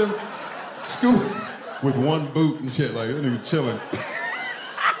he get them Scooby with one boot and shit? Like, they're even chilling.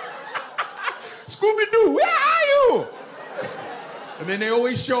 Scooby-Doo, where are you? And then they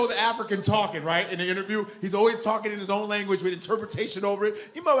always show the African talking, right? In the interview, he's always talking in his own language with interpretation over it.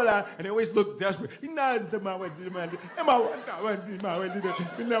 And they always look desperate. When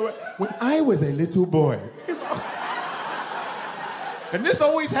I was a little boy. And this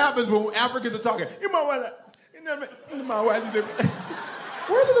always happens when Africans are talking. Where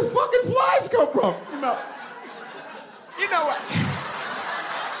do the fucking flies come from? You know what?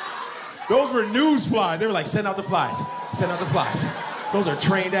 Those were news flies. They were like, send out the flies. Send out the flies. Those are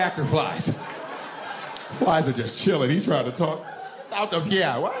trained actor flies. Flies are just chilling. He's trying to talk out of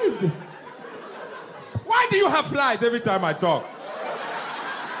here. Why do you have flies every time I talk?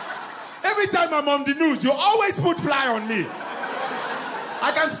 Every time I'm on the news, you always put fly on me.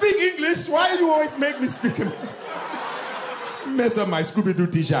 I can speak English. Why do you always make me speak? Mess up my Scooby-Doo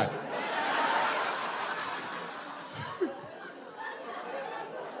t-shirt.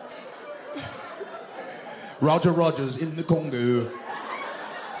 Roger Rogers in the Congo.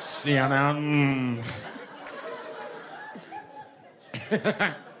 CNN.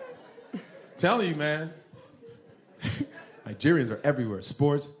 Telling you, man. Nigerians are everywhere.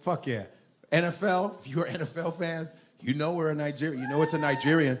 Sports, fuck yeah. NFL, if you're NFL fans, you know we're a Nigerian. You know it's a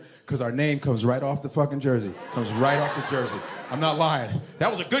Nigerian because our name comes right off the fucking jersey. Comes right off the jersey. I'm not lying.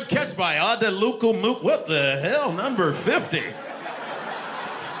 That was a good catch by Adeluku Mook. What the hell, number 50?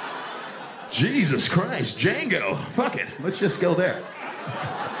 Jesus Christ, Django. Fuck it, let's just go there.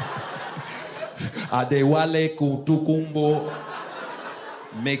 Adewale Kutukumbo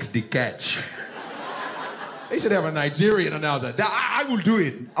makes the catch. They should have a Nigerian announcer. I will do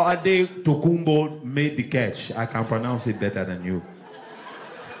it. Ade Tokumbo made the catch. I can pronounce it better than you.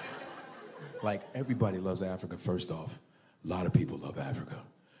 Like, everybody loves Africa, first off. A lot of people love Africa.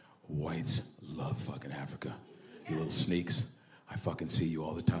 Whites love fucking Africa. You little sneaks, I fucking see you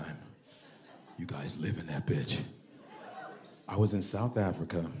all the time. You guys live in that bitch. I was in South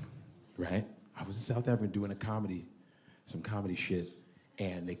Africa, right? I was in South Africa doing some comedy shit.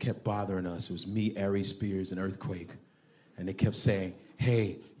 And they kept bothering us. It was me, Ari Spears, and Earthquake. And they kept saying,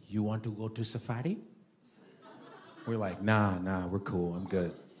 hey, you want to go to safari? We're like, nah, we're cool, I'm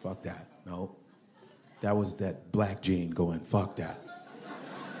good. Fuck that, no. That was that black gene going, fuck that.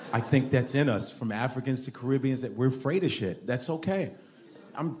 I think that's in us, from Africans to Caribbeans, that we're afraid of shit. That's okay.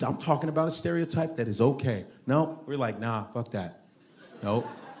 I'm talking about a stereotype that is okay. No, we're like, nah, fuck that. No.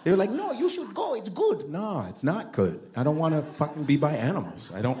 They were like, no, you should go, it's good. No, it's not good. I don't want to fucking be by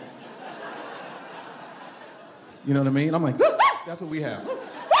animals. I don't. You know what I mean? I'm like, that's what we have.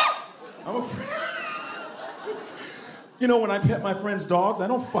 I'm afraid. You know, when I pet my friend's dogs, I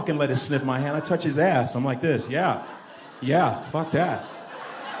don't fucking let it sniff my hand. I touch his ass. I'm like this, yeah, fuck that.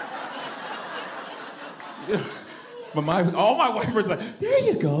 But all my wife was like, there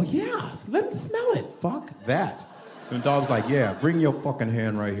you go, yeah, let him smell it. Fuck that. And the dog's like, yeah, bring your fucking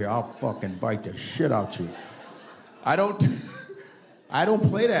hand right here. I'll fucking bite the shit out you. I don't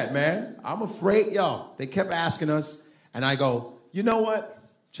play that, man. I'm afraid, yo. They kept asking us, and I go, you know what?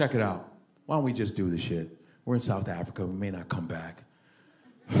 Check it out. Why don't we just do this shit? We're in South Africa. We may not come back.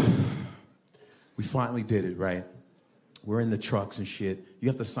 We finally did it, right? We're in the trucks and shit. You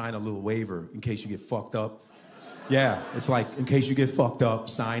have to sign a little waiver in case you get fucked up. Yeah, it's like, in case you get fucked up,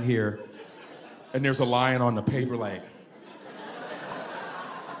 sign here. And there's a lion on the paper like.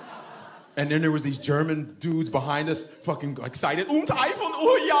 And then there was these German dudes behind us, fucking excited. Typhoon,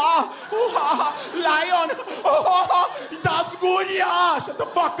 oh ja, oh ha, lion, oh, that's good, yeah. Shut the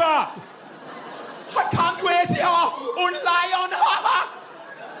fuck up. I can't wait, yeah, und lion, ha ha.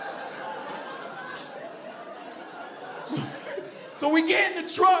 So we get in the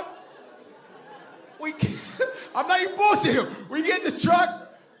truck. I'm not even bullshitting. We get in the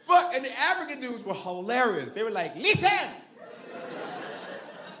truck, fuck, and the African dudes were hilarious. They were like, listen.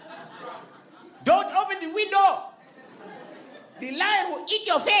 Don't open the window. The lion will eat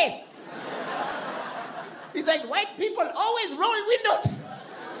your face. He's like, white people always roll windows.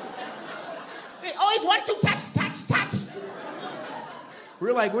 They always want to touch.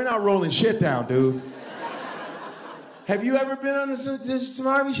 We're like, we're not rolling shit down, dude. Have you ever been on this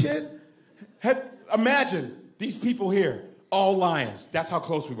tsunami shit? Imagine these people here, all lions. That's how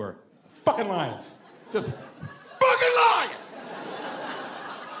close we were. Fucking lions. Just fucking lions.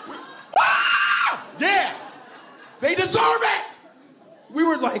 Yeah, they deserve it. We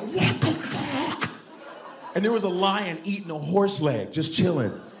were like, what the fuck? And there was a lion eating a horse leg, just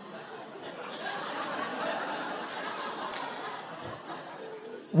chilling.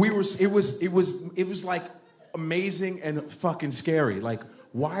 It was like amazing and fucking scary. Like,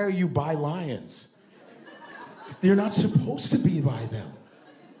 why are you by lions? You're not supposed to be by them.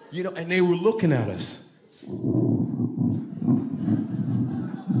 You know, and they were looking at us.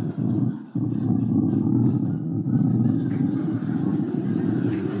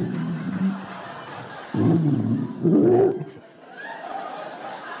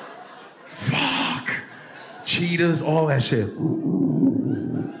 Fuck. Cheetahs, all that shit.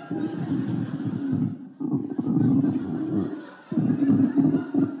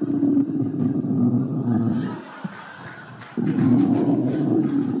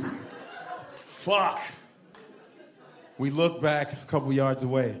 Fuck. We look back a couple yards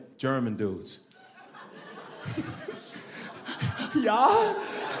away, German dudes. Yeah?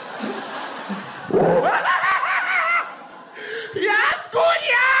 Yeah, it's good,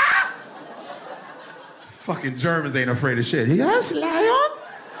 yeah! Fucking Germans ain't afraid of shit. Yes, lion?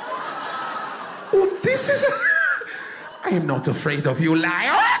 Oh, this is I am not afraid of you,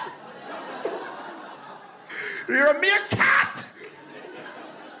 lion! You're a mere cat!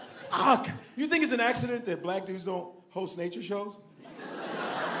 Fuck. You think it's an accident that black dudes don't host nature shows?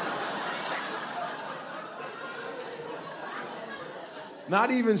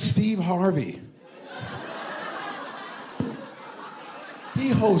 Not even Steve Harvey. He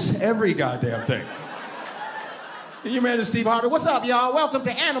hosts every goddamn thing. Can you imagine Steve Harvey? What's up, y'all? Welcome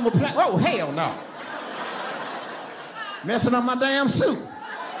to Animal Planet. Oh, hell no. Messing up my damn suit.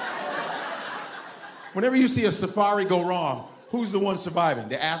 Whenever you see a safari go wrong, who's the one surviving?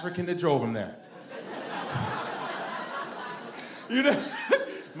 The African that drove him there. You know,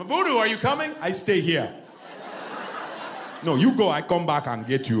 Mabudu, are you coming? I stay here. No, you go, I come back and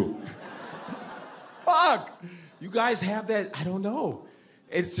get you. Fuck! You guys have that, I don't know.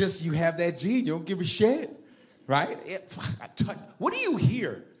 It's just you have that gene, you don't give a shit. Right? What do you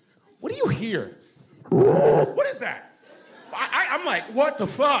hear? What do you hear? What is that? I'm like, what the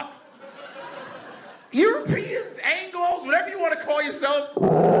fuck? Europeans, Anglos, whatever you want to call yourselves.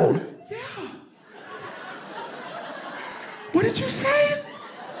 Yeah. What did you say?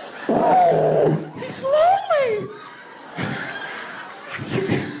 He's lonely.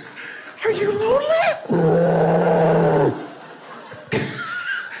 Are you lonely?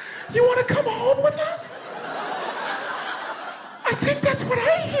 You want to come home with us? I think that's what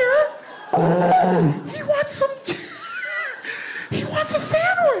I hear. He wants a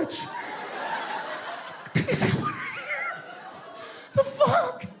sandwich. Is that what I hear? The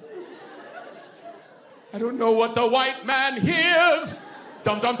fuck? I don't know what the white man hears.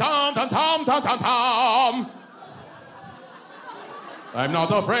 Dum dum dum dum dum dum dum dum. I'm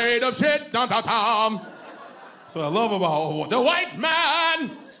not afraid of shit. Dum dum dum. That's what I love about the white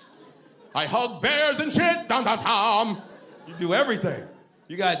man. I hug bears and shit. Dum dum dum. You do everything.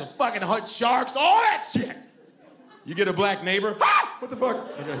 You guys are fucking hunt sharks, all that shit. You get a black neighbor. Ah! What the fuck?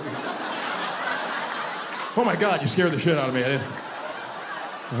 Oh my God, you scared the shit out of me.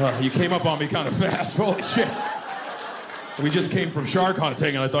 You came up on me kind of fast. Holy shit. We just came from shark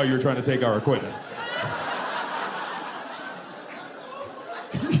hunting, and I thought you were trying to take our equipment.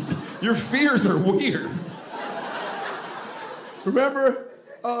 Your fears are weird. Remember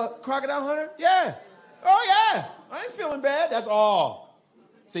Crocodile Hunter? Yeah. Oh, yeah. I ain't feeling bad. That's all.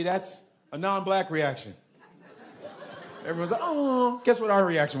 See, that's a non-black reaction. Everyone's like, oh, guess what our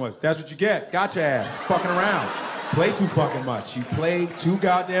reaction was? That's what you get. Got your ass. Fucking around. Play too fucking much. You play too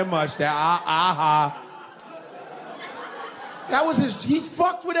goddamn much. That That was he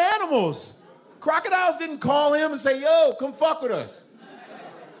fucked with animals. Crocodiles didn't call him and say, yo, come fuck with us.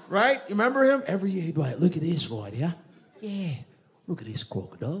 Right? You remember him? Every year he'd be like, look at this right here. Yeah. Look at this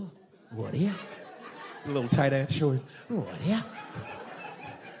crocodile. Right here. Little tight ass shorts. Right here.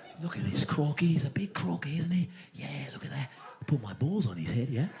 Look at this croaky. He's a big croaky, isn't he? Yeah, look at that. I put my balls on his head,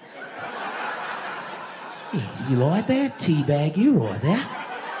 yeah? Yeah, you like that? Teabag you right there.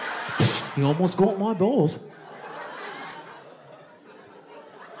 You almost got my balls.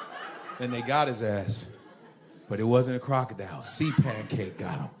 Then they got his ass. But it wasn't a crocodile. Sea pancake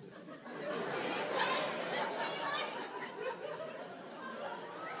got him.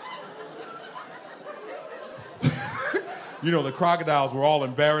 You know, the crocodiles were all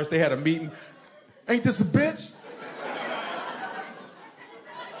embarrassed. They had a meeting. Ain't this a bitch?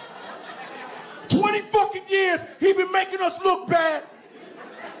 20 fucking years he been making us look bad.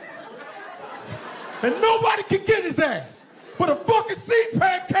 And nobody can get his ass. But a fucking sea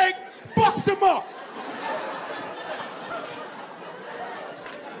pancake fucks him up.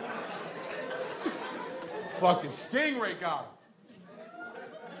 Fucking stingray got him.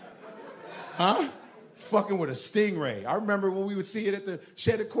 Huh? Fucking with a stingray. I remember when we would see it at the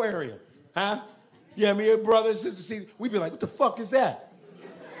Shed Aquarium. Huh? Yeah, me and brother and sister see, we'd be like, what the fuck is that?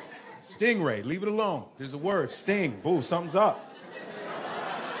 Stingray, leave it alone. There's a word, sting. Boo, something's up.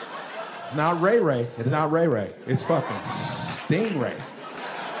 It's not Ray Ray. It's not Ray Ray. It's fucking stingray.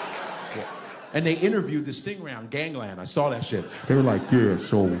 Yeah. And they interviewed the stingray on Gangland. I saw that shit. They were like, yeah,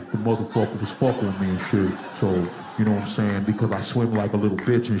 so the motherfucker was fucking with me and shit. So, you know what I'm saying? Because I swim like a little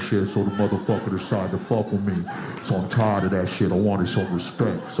bitch and shit, so the motherfucker decided to fuck with me. So I'm tired of that shit. I wanted some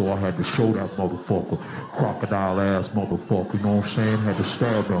respect. So I had to show that motherfucker. Crocodile ass motherfucker, you know what I'm saying? Had to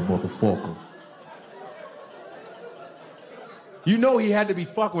stab that motherfucker. You know he had to be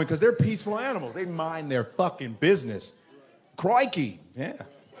fucking with because they're peaceful animals. They mind their fucking business. Crikey. Yeah.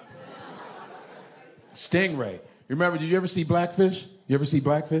 Stingray. You remember, did you ever see Blackfish? You ever see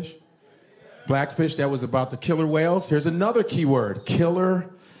Blackfish? Blackfish, that was about the killer whales. Here's another key word. Killer.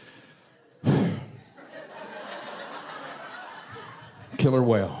 Killer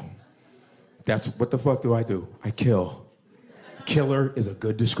whale. That's what the fuck do I do? I kill. Killer is a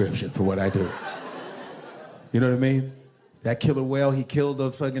good description for what I do. You know what I mean? That killer whale, he killed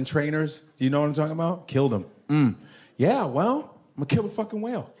the fucking trainers. Do you know what I'm talking about? Killed them. Yeah, well, I'm a killer fucking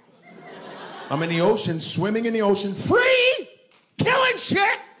whale. I'm in the ocean, swimming in the ocean, free, killing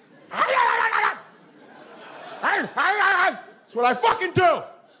shit. That's what I fucking do.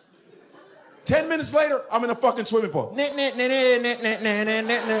 10 minutes later, I'm in a fucking swimming pool. I'm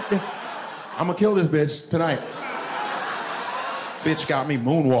gonna kill this bitch tonight. Bitch got me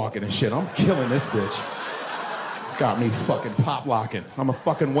moonwalking and shit. I'm killing this bitch. Got me fucking pop locking. I'm a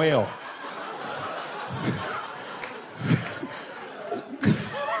fucking whale.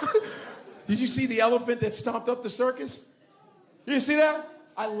 Did you see the elephant that stomped up the circus? You see that?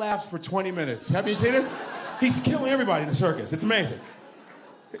 I laughed for 20 minutes. Have you seen it? He's killing everybody in the circus. It's amazing.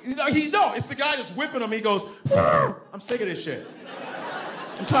 No, it's the guy that's whipping him. He goes, I'm sick of this shit.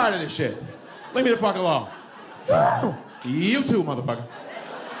 I'm tired of this shit. Leave me the fuck alone. You too, motherfucker.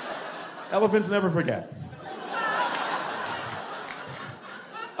 Elephants never forget.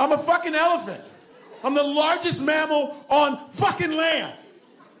 I'm a fucking elephant. I'm the largest mammal on fucking land.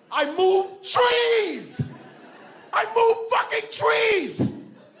 I move trees. I move fucking trees.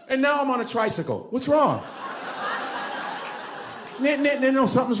 And now I'm on a tricycle. What's wrong? No,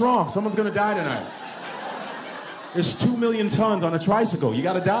 something's wrong. Someone's gonna die tonight. There's 2 million tons on a tricycle. You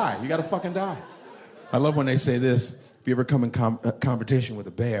gotta die. You gotta fucking die. I love when they say this. If you ever come in confrontation with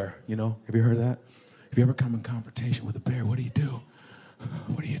a bear, you know, have you heard that? If you ever come in confrontation with a bear, what do you do?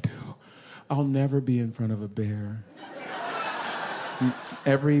 What do you do? I'll never be in front of a bear.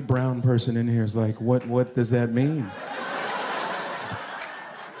 Every brown person in here is like, what does that mean?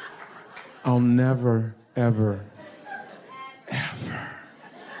 I'll never, ever, ever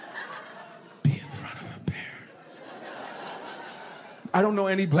be in front of a bear. I don't know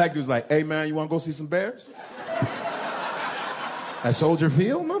any black dudes like, hey man, you wanna go see some bears? At Soldier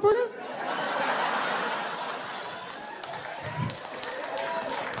Field, motherfucker?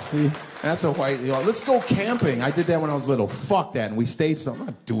 That's a white, let's go camping. I did that when I was little. Fuck that. And we stayed somewhere.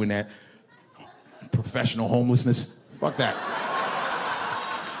 I'm not doing that. Professional homelessness. Fuck that.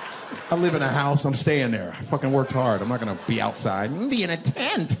 I live in a house. I'm staying there. I fucking worked hard. I'm not going to be outside. I'm going to be in a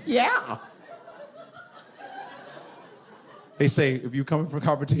tent. Yeah. They say, if you come from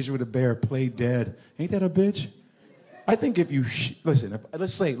competition with a bear, play dead. Ain't that a bitch? I think if you, listen,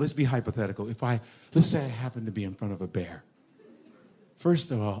 let's be hypothetical. Let's say I happen to be in front of a bear.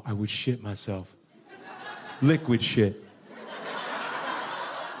 First of all, I would shit myself. Liquid shit.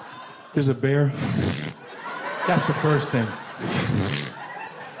 There's a bear. That's the first thing.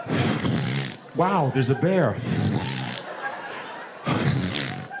 Wow, there's a bear.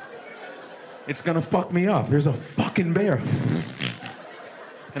 It's gonna fuck me up. There's a fucking bear.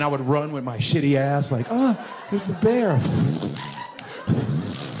 And I would run with my shitty ass like, there's the bear.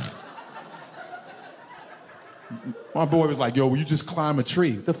 My boy was like, yo, will you just climb a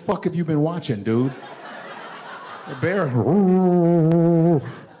tree? What the fuck have you been watching, dude? The bear,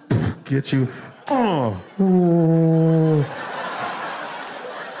 get you. I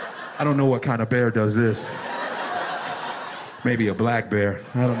don't know what kind of bear does this. Maybe a black bear.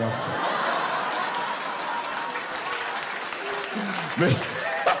 I don't know.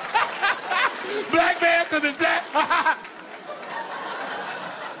 Black bear because it's black.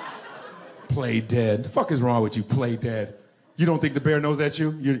 Play dead. The fuck is wrong with you? Play dead. You don't think the bear knows that's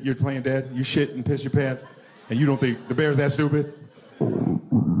you? You're playing dead? You shit and piss your pants? And you don't think the bear's that stupid?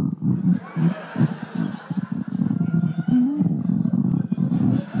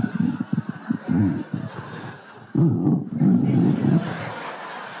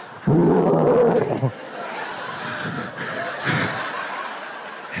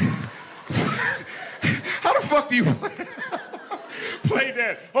 How the fuck do you play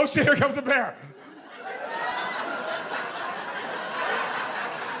dead? Oh shit, here comes a bear.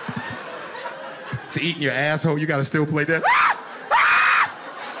 It's eating your asshole, you gotta still play dead.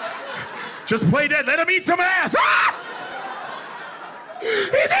 Just play dead, let him eat some ass. He's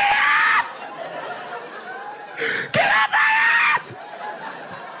here! Get up my ass!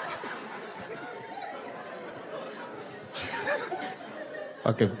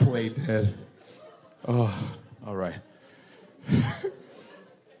 I can play dead. Oh, all right.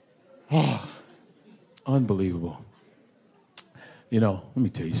 Oh, unbelievable. You know, let me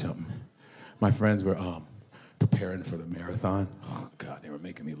tell you something. My friends were preparing for the marathon. Oh, God, they were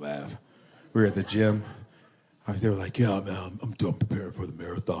making me laugh. We were at the gym. They were like, yeah, man, I'm preparing for the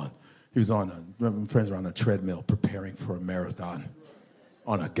marathon. He was my friends were on a treadmill preparing for a marathon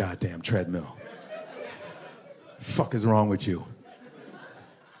on a goddamn treadmill. Fuck is wrong with you?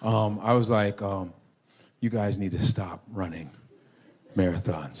 I was like, you guys need to stop running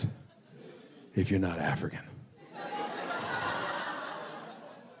marathons if you're not African.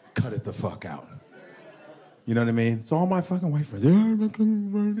 Cut it the fuck out. You know what I mean? It's all my fucking white friends.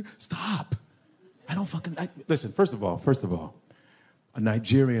 Stop. Listen, first of all, a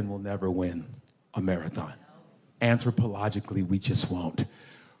Nigerian will never win a marathon. Anthropologically, we just won't.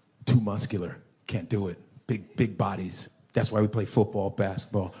 Too muscular. Can't do it. Big bodies. That's why we play football,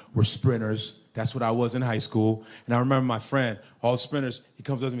 basketball. We're sprinters. That's what I was in high school. And I remember my friend, all sprinters, he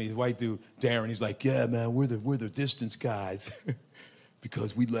comes up to me, he's a white dude, Darren, he's like, yeah, man, we're the distance guys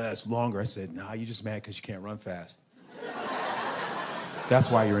because we last longer. I said, nah, you're just mad because you can't run fast.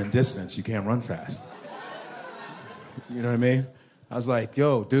 That's why you're in distance. You can't run fast. You know what I mean? I was like,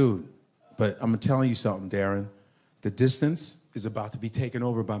 yo, dude, but I'm telling you something, Darren. The distance is about to be taken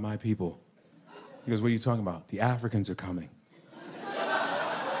over by my people. He goes, what are you talking about? The Africans are coming.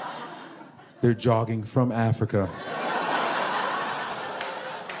 They're jogging from Africa.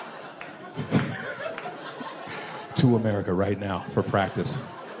 to America right now for practice.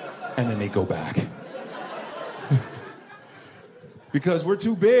 And then they go back. Because we're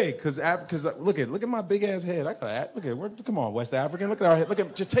too big. Because look at my big ass head. I got that. Come on, West African. Look at our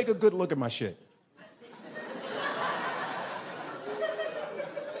head. Just take a good look at my shit.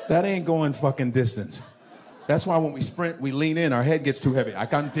 That ain't going fucking distance. That's why when we sprint, we lean in. Our head gets too heavy. I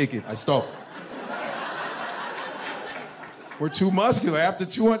can't take it. I stop. We're too muscular. After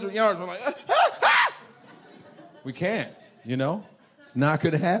 200 yards, we're like, We can't, you know? It's not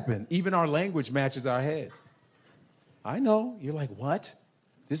gonna happen. Even our language matches our head. I know. You're like, what?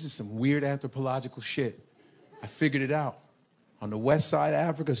 This is some weird anthropological shit. I figured it out. On the west side of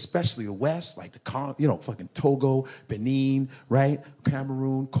Africa, especially the west, like fucking Togo, Benin, right?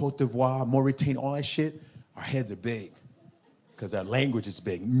 Cameroon, Cote d'Ivoire, Mauritania, all that shit, our heads are big. Because our language is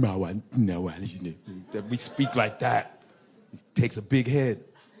big. We speak like that. It takes a big head.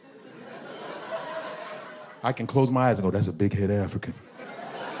 I can close my eyes and go, that's a big head African.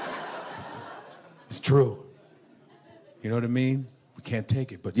 It's true. You know what I mean? We can't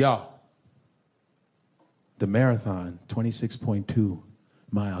take it. But y'all, the marathon, 26.2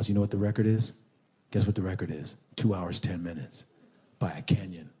 miles. You know what the record is? Guess what the record is? 2 hours, 10 minutes by a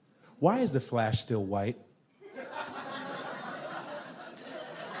Kenyan. Why is the Flash still white?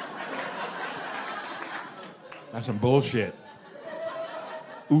 That's some bullshit.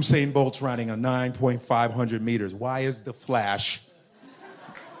 Usain Bolt's running a 9.500 meters. Why is the Flash?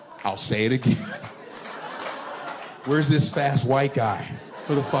 I'll say it again. Where's this fast white guy?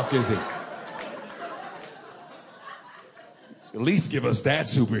 Who the fuck is he? At least give us that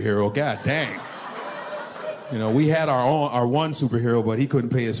superhero. God dang. You know, we had our one superhero, but he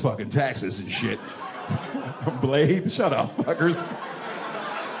couldn't pay his fucking taxes and shit. Blade, shut up, fuckers.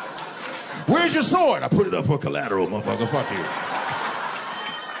 Where's your sword? I put it up for collateral, motherfucker. Fuck you.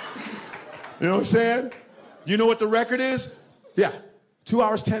 You know what I'm saying? You know what the record is? Yeah. 2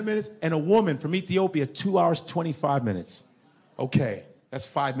 hours, 10 minutes. And a woman from Ethiopia, 2 hours, 25 minutes. Okay. That's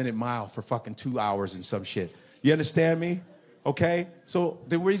 5-minute mile for fucking 2 hours and some shit. You understand me? Okay? So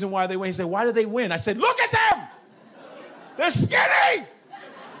the reason why they win, he said, why did they win? I said, look at them! They're skinny!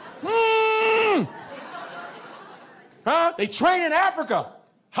 Huh? They train in Africa.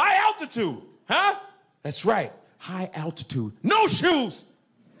 High altitude. Huh? That's right. High altitude. No shoes!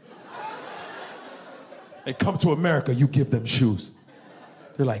 They come to America, you give them shoes.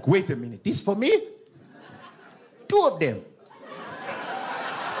 They're like, wait a minute, this for me? 2 of them.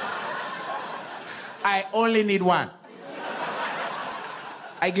 I only need 1.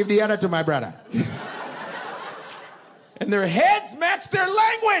 I give the other to my brother. And their heads match their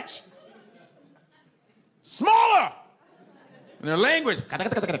language. Smaller. And their language.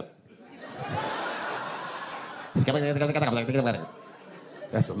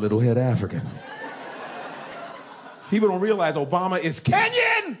 That's a little head African. People don't realize Obama is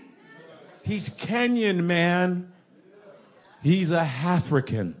Kenyan. He's Kenyan, man. He's a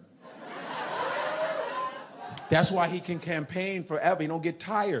African. That's why he can campaign forever. He don't get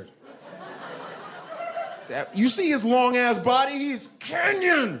tired. You see his long-ass body? He's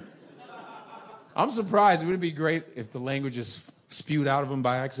Kenyan. I'm surprised. Wouldn't it be great if the language is spewed out of him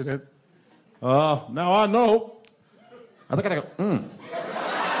by accident? Now I know. I think I go,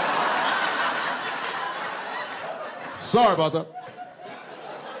 Sorry about that.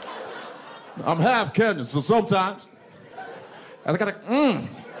 I'm half Kenyan, so sometimes I gotta,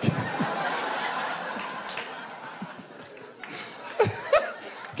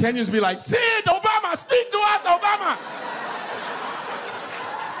 Kenyans be like, Sid, Obama, speak to us, Obama.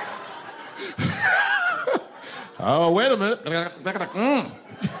 Oh, wait a minute.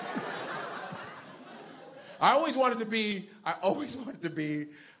 I always wanted to be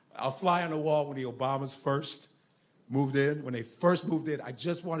a fly on the wall when the Obamas first moved in. When they first moved in, I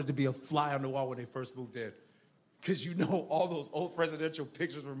just wanted to be a fly on the wall when they first moved in. Because you know all those old presidential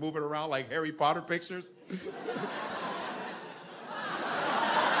pictures were moving around like Harry Potter pictures.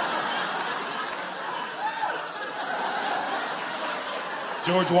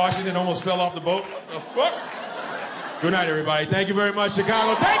 George Washington almost fell off the boat. What the fuck? Good night, everybody. Thank you very much,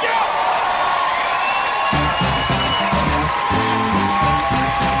 Chicago. Thank you!